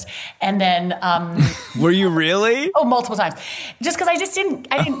dress list. And then, were you really? Oh, multiple times. Just because I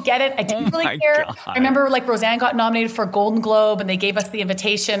didn't get it. I didn't really care. God. I remember like Roseanne got nominated for a Golden Globe and they gave us the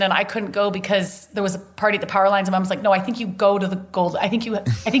invitation and I couldn't go because there was a party at the Power Lines and Mom was like, no, I think you go to the go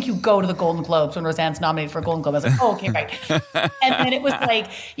to the Golden Globes when Roseanne's nominated for a Golden Globe. I was like, oh, okay, right. And then it was like,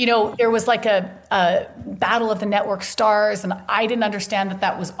 there was like a battle of the network stars and I didn't understand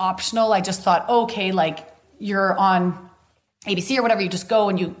that was optional. I just thought, okay, like you're on ABC or whatever, you just go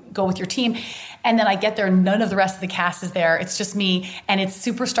and you go with your team. And then I get there and none of the rest of the cast is there. It's just me and it's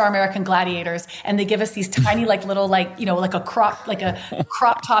Superstar American Gladiators. And they give us these tiny, like little, like, like a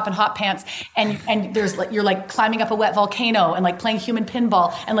crop top and hot pants. And there's like, you're like climbing up a wet volcano and like playing human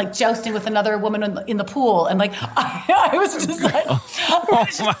pinball and like jousting with another woman in the pool. And like, I was just like,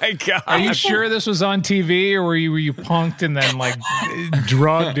 oh my God. Are you sure this was on TV or were you punked and then like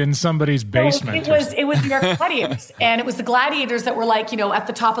drugged in somebody's basement? No, it was the Gladiators. And it was the Gladiators that were like, at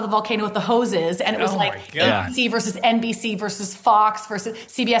the top of the volcano with the hoses. And it was ABC versus NBC versus Fox versus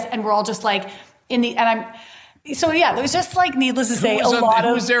CBS. And we're all just like there was just like, needless to say,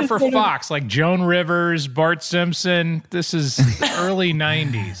 who was there for Fox? Like Joan Rivers, Bart Simpson. This is early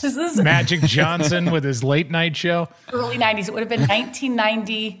 90s. This is Magic Johnson with his late night show. Early 90s. It would have been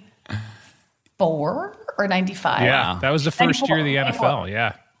 1994 or 95. Yeah, that was the first year of the NFL.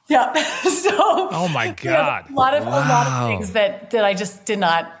 Yeah. Yeah. So. Oh my God. A lot of things that I just did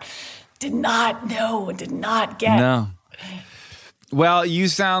not know, did not get. No. Well, you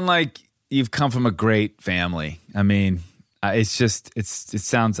sound like you've come from a great family. I mean, it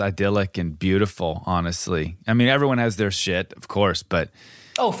sounds idyllic and beautiful, honestly. I mean, everyone has their shit, of course, but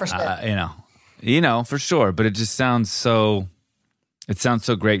oh, for sure. For sure. But it just sounds so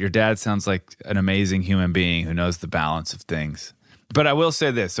great. Your dad sounds like an amazing human being who knows the balance of things. But I will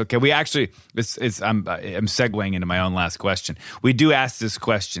say this, okay? We actually, I'm segueing into my own last question. We do ask this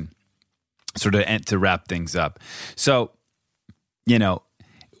question sort of to wrap things up. So,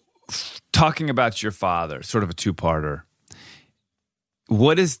 talking about your father, sort of a two-parter,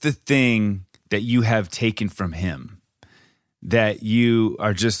 what is the thing that you have taken from him that you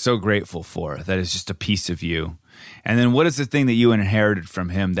are just so grateful for, that is just a piece of you? And then what is the thing that you inherited from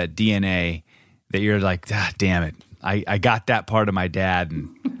him, that DNA, that you're like, damn it, I got that part of my dad,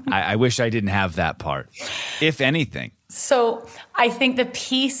 and I wish I didn't have that part, if anything? So I think the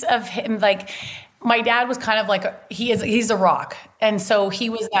piece of him, like my dad was kind of like, he's a rock. And so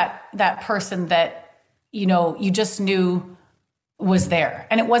he was that person that, you just knew was there.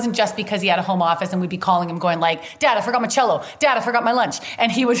 And it wasn't just because he had a home office and we'd be calling him going like, Dad, I forgot my cello. Dad, I forgot my lunch.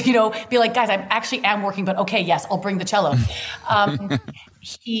 And he would, be like, guys, I am working, but okay, yes, I'll bring the cello.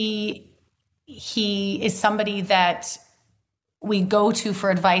 He is somebody that we go to for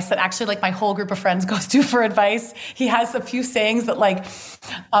advice, that actually like my whole group of friends goes to for advice. He has a few sayings that like,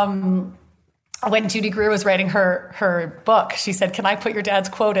 when Judy Greer was writing her book, she said, can I put your dad's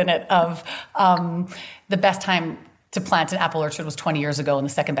quote in it of the best time to plant an apple orchard was 20 years ago and the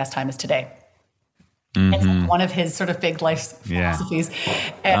second best time is today. Mm-hmm. It's like one of his sort of big life philosophies.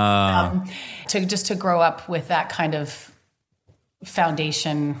 And to grow up with that kind of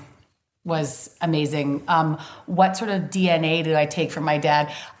foundation was amazing. What sort of DNA did I take from my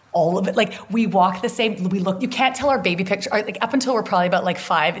dad? All of it. Like we walk the same, you can't tell our baby picture, like up until we're probably about like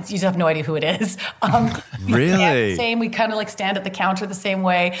 5, you just have no idea who it is. Really? Same. We kind of like stand at the counter the same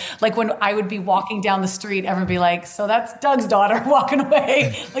way. Like when I would be walking down the street, everyone would be like, so that's Doug's daughter walking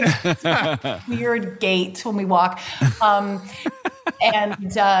away. Like weird gait when we walk. I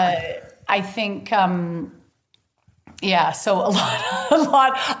think, so a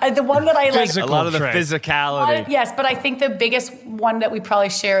lot. The one that I like, a lot of the physicality. Yes, but I think the biggest one that we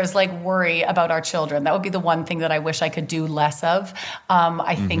probably share is like worry about our children. That would be the one thing that I wish I could do less of.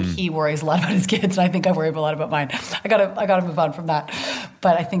 I think he worries a lot about his kids, and I think I worry a lot about mine. I gotta move on from that.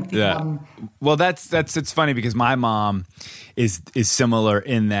 But I think well, it's funny because my mom is similar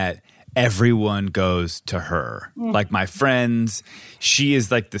in that everyone goes to her. Like my friends, she is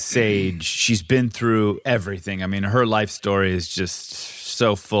like the sage. She's been through everything. I mean, her life story is just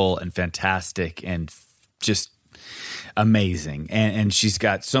so full and fantastic and just amazing. And she's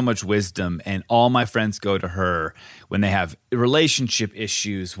got so much wisdom. And all my friends go to her when they have relationship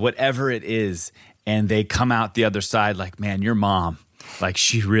issues, whatever it is. And they come out the other side like, man, your mom, like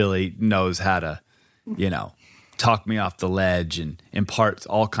she really knows how to, talk me off the ledge and imparts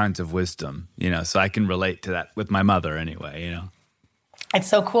all kinds of wisdom, so I can relate to that with my mother anyway, It's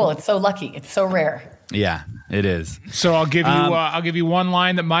so cool. It's so lucky. It's so rare. Yeah, it is. So I'll give you one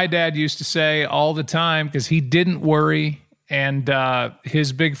line that my dad used to say all the time because he didn't worry, and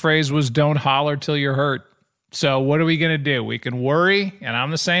his big phrase was "Don't holler till you're hurt." So what are we going to do? We can worry, and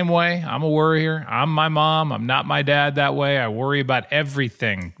I'm the same way. I'm a worrier. I'm my mom. I'm not my dad that way. I worry about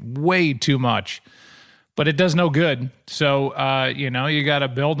everything way too much, but it does no good. So, you got to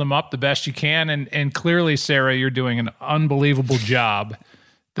build them up the best you can. And clearly, Sarah, you're doing an unbelievable job.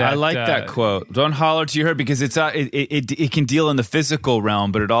 I like that quote. Don't holler till you hurt, because it can deal in the physical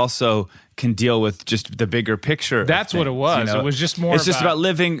realm, but it also can deal with just the bigger picture. That's what it was. It was just more. It's just about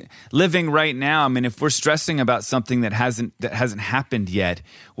living right now. I mean, if we're stressing about something that hasn't happened yet,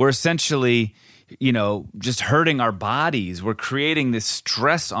 we're essentially, just hurting our bodies. We're creating this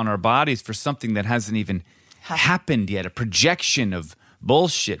stress on our bodies for something that hasn't even happened yet. A projection of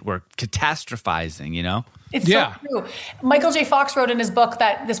bullshit. We're catastrophizing. It's so true. Michael J. Fox wrote in his book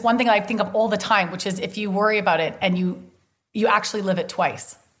that this one thing I think of all the time, which is if you worry about it and you actually live it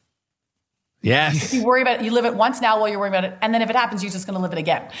twice. Yes. If you worry about it, you live it once now while you're worrying about it. And then if it happens, you're just going to live it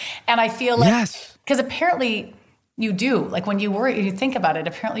again. And I feel like, because apparently you do, like when you worry, you think about it,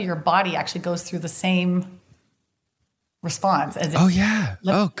 apparently your body actually goes through the same response. As if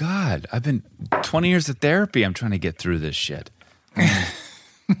oh God. I've been 20 years of therapy. I'm trying to get through this shit.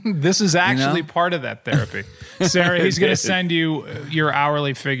 This is actually part of that therapy. Sarah, he's going to send you your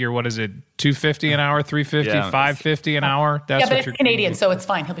hourly figure. What is it? $250 an hour, $350, $550 an hour? That's but it's Canadian, so it's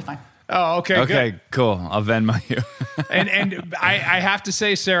fine. He'll be fine. Oh, okay. Okay, good. Cool. I'll Venmo you. and I have to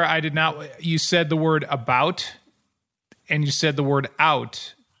say, Sarah, I did not. You said the word about, and you said the word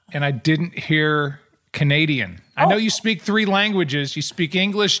out, and I didn't hear Canadian. I know you speak 3 languages. You speak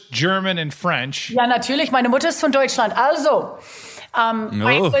English, German, and French. Ja, natürlich. Meine Mutter ist von Deutschland. Also,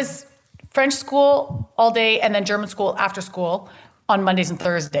 I was French school all day, and then German school after school on Mondays and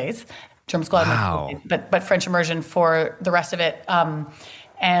Thursdays. German school, but French immersion for the rest of it.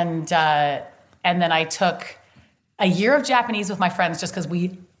 And then I took a year of Japanese with my friends just because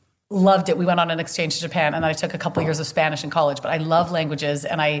we loved it. We went on an exchange to Japan, and then I took a couple of years of Spanish in college. But I love languages,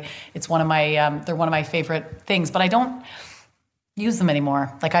 and it's one of my they're one of my favorite things. But I don't use them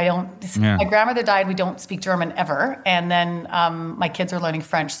anymore. Like my grandmother died. We don't speak German ever, and then my kids are learning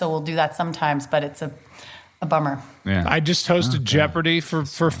French, so we'll do that sometimes. But it's a bummer. Yeah. I just hosted Jeopardy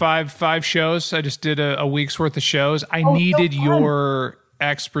for five shows. I just did a week's worth of shows. I needed your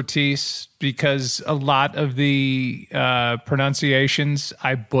expertise because a lot of the pronunciations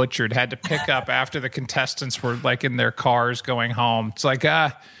I butchered, had to pick up after the contestants were like in their cars going home. It's like,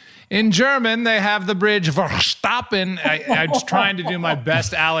 in German, they have the bridge Verstappen. I was trying to do my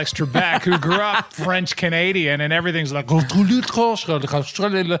best Alex Trebek, who grew up French Canadian, and everything's like, and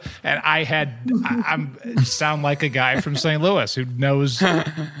I sound like a guy from St. Louis who knows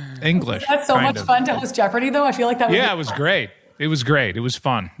English. That's so much fun to host Jeopardy, though. I feel like that was it was great. It was great. It was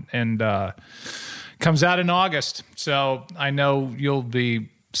fun. And comes out in August. So I know you'll be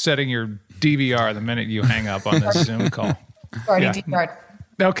setting your DVR the minute you hang up on this Zoom call. Already DVR'd.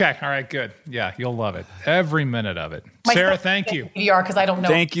 Okay. All right. Good. Yeah. You'll love it. Every minute of it. Sarah, thank you. DVR because I don't know.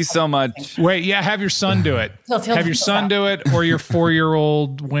 Thank you so much. Wait. Yeah. Have your son do it. Have your son do it, or your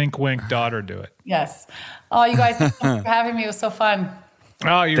 4-year-old wink daughter do it. Yes. Oh, you guys, thanks for having me. It was so fun.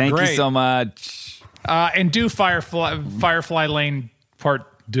 Oh, you're great. Thank you so much. And do Firefly Lane Part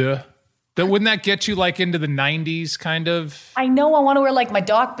 2. Wouldn't that get you like into the 90s kind of? I know. I want to wear like my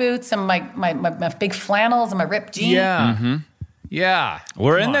dock boots and my big flannels and my ripped jeans. Yeah. Mm-hmm. Yeah.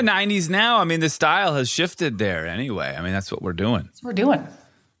 We're in the 90s now. I mean, the style has shifted there anyway. I mean, that's what we're doing. That's what we're doing.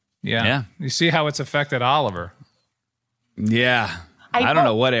 Yeah. You see how it's affected Oliver. Yeah. I don't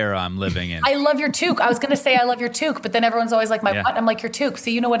know what era I'm living in. I love your toque. I was going to say I love your toque, but then everyone's always like, what? I'm like, your toque. So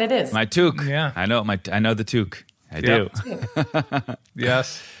you know what it is. My toque. Yeah. I know the toque. I do.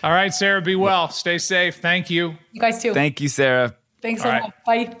 Yes. All right, Sarah, be well. Stay safe. Thank you. You guys too. Thank you, Sarah. Thanks so much.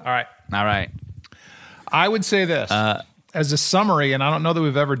 Bye. All right. I would say this as a summary, and I don't know that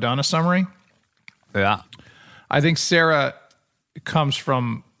we've ever done a summary. Yeah. I think Sarah comes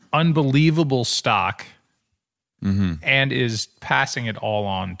from unbelievable stock. Mm-hmm. And is passing it all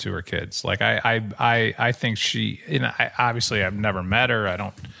on to her kids. Like I think she, obviously I've never met her. I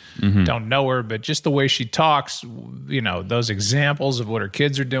don't know her, but just the way she talks, those examples of what her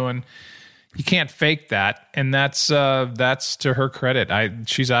kids are doing, you can't fake that. And that's to her credit.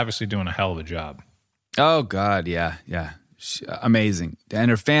 She's obviously doing a hell of a job. Oh God. Yeah. Amazing. And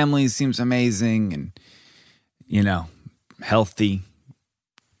her family seems amazing and, healthy.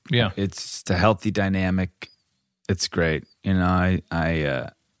 Yeah. It's just a healthy dynamic. It's great. I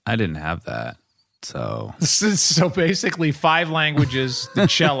didn't have that. So basically 5 languages. The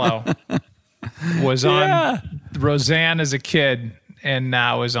cello was on Roseanne as a kid, and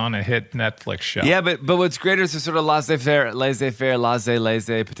now is on a hit Netflix show. Yeah, but what's greater is a sort of laissez-faire,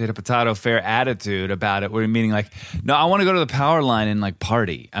 potato fair attitude about it. Where meaning like, no, I want to go to the power line and like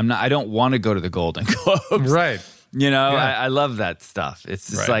party. I don't want to go to the Golden Globes. Right. You know, Yeah. I love that stuff. It's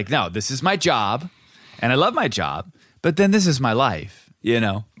just Right. like, no, this is my job, and I love my job, but then this is my life. You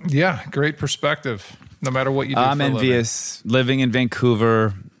know. Yeah, great perspective. No matter what you do. I'm for a living. envious. Living in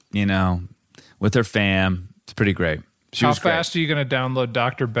Vancouver, you know, with her fam. It's pretty great. How fast are you going to download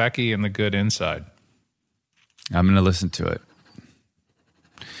Dr. Becky and the Good Inside? I'm going to listen to it.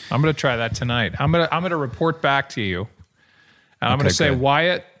 I'm going to try that tonight. I'm going to report back to you. And I'm going to say, good.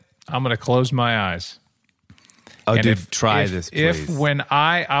 Wyatt, I'm going to close my eyes. Oh, And dude, try this, please. If when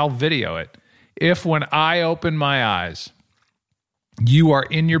I'll video it. If when I open my eyes, you are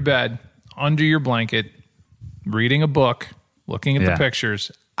in your bed, under your blanket, reading a book, looking at the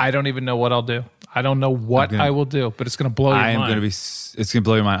pictures, I don't even know what I'll do. I don't know what I will do, but it's going to blow your mind. It's going to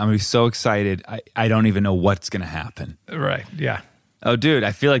blow your mind. I'm going to be so excited. I don't even know what's going to happen. Right, yeah. Oh, dude,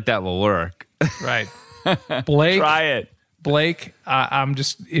 I feel like that will work. Right. Blake. Try it. Blake, I'm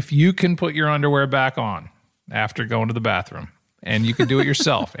just, if you can put your underwear back on after going to the bathroom, and you can do it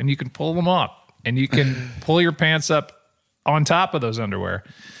yourself, and you can pull them up, and you can pull your pants up on top of those underwear,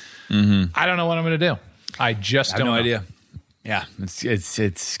 I don't know what I'm going to do. I just don't know. I have no idea. Yeah,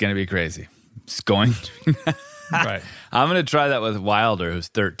 it's going to be crazy. It's going to. Right. I'm going to try that with Wilder, who's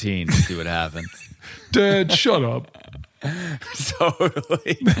 13, to see what happens. Dad, shut up.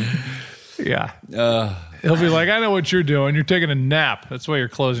 Totally. Yeah. He'll be like, I know what you're doing. You're taking a nap. That's why you're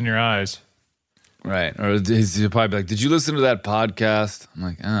closing your eyes. Right. Or he'll probably be like, did you listen to that podcast? I'm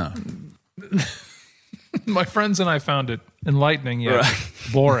like, oh. My friends and I found it enlightening yet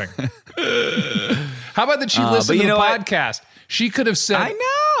boring. How about that she listened to the podcast? She could have said, I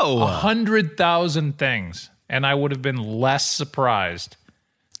know, 100,000 things, and I would have been less surprised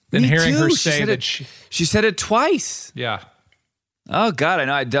than hearing her say that she said it twice. Yeah. Oh God, I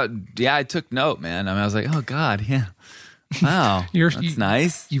know. I took note, man. I was like, oh God, yeah. Wow, that's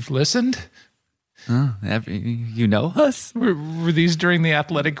nice. You've listened? You know us? Were these during the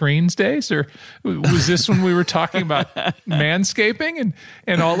Athletic Greens days, or was this when we were talking about manscaping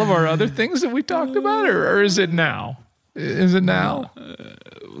and all of our other things that we talked about, or is it now? Is it now?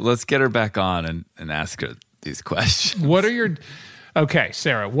 Let's get her back on and ask her these questions. Okay,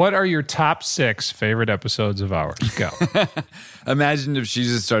 Sarah, what are your top 6 favorite episodes of ours? Go. Imagine if she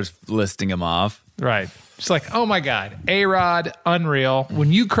just starts listing them off. Right. It's like, oh my God, A-Rod, unreal.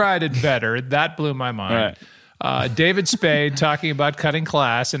 When you cried at Better, that blew my mind. Right. David Spade talking about cutting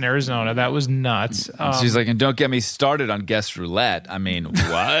class in Arizona, that was nuts. She's like, and don't get me started on guest roulette. I mean,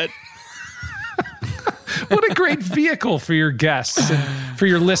 what? What a great vehicle for your guests and for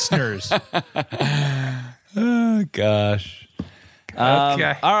your listeners. Oh, gosh.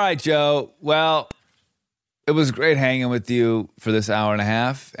 Okay. All right, Joe. Well, it was great hanging with you for this hour and a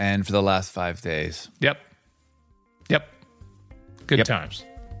half and for the last 5 days. Yep. Good times.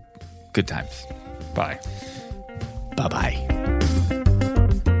 Good times. Bye. Bye-bye.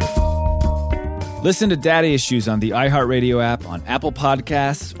 Listen to Daddy Issues on the iHeartRadio app, on Apple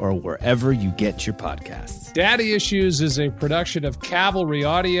Podcasts, or wherever you get your podcasts. Daddy Issues is a production of Cavalry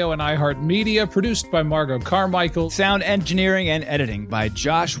Audio and iHeartMedia, produced by Margot Carmichael. Sound engineering and editing by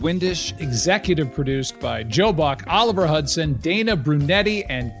Josh Windish. Executive produced by Joe Buck, Oliver Hudson, Dana Brunetti,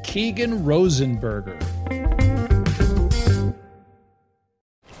 and Keegan Rosenberger.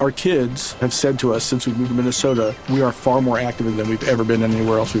 Our kids have said to us since we moved to Minnesota, we are far more active than we've ever been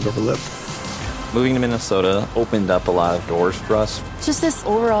anywhere else we've ever lived. Moving to Minnesota opened up a lot of doors for us. Just this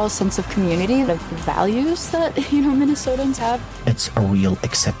overall sense of community, the values that, Minnesotans have. It's a real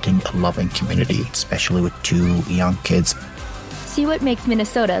accepting, loving community, especially with 2 young kids. See what makes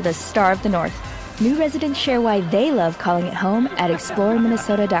Minnesota the star of the North. New residents share why they love calling it home at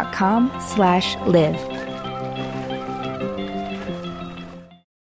exploreminnesota.com/live.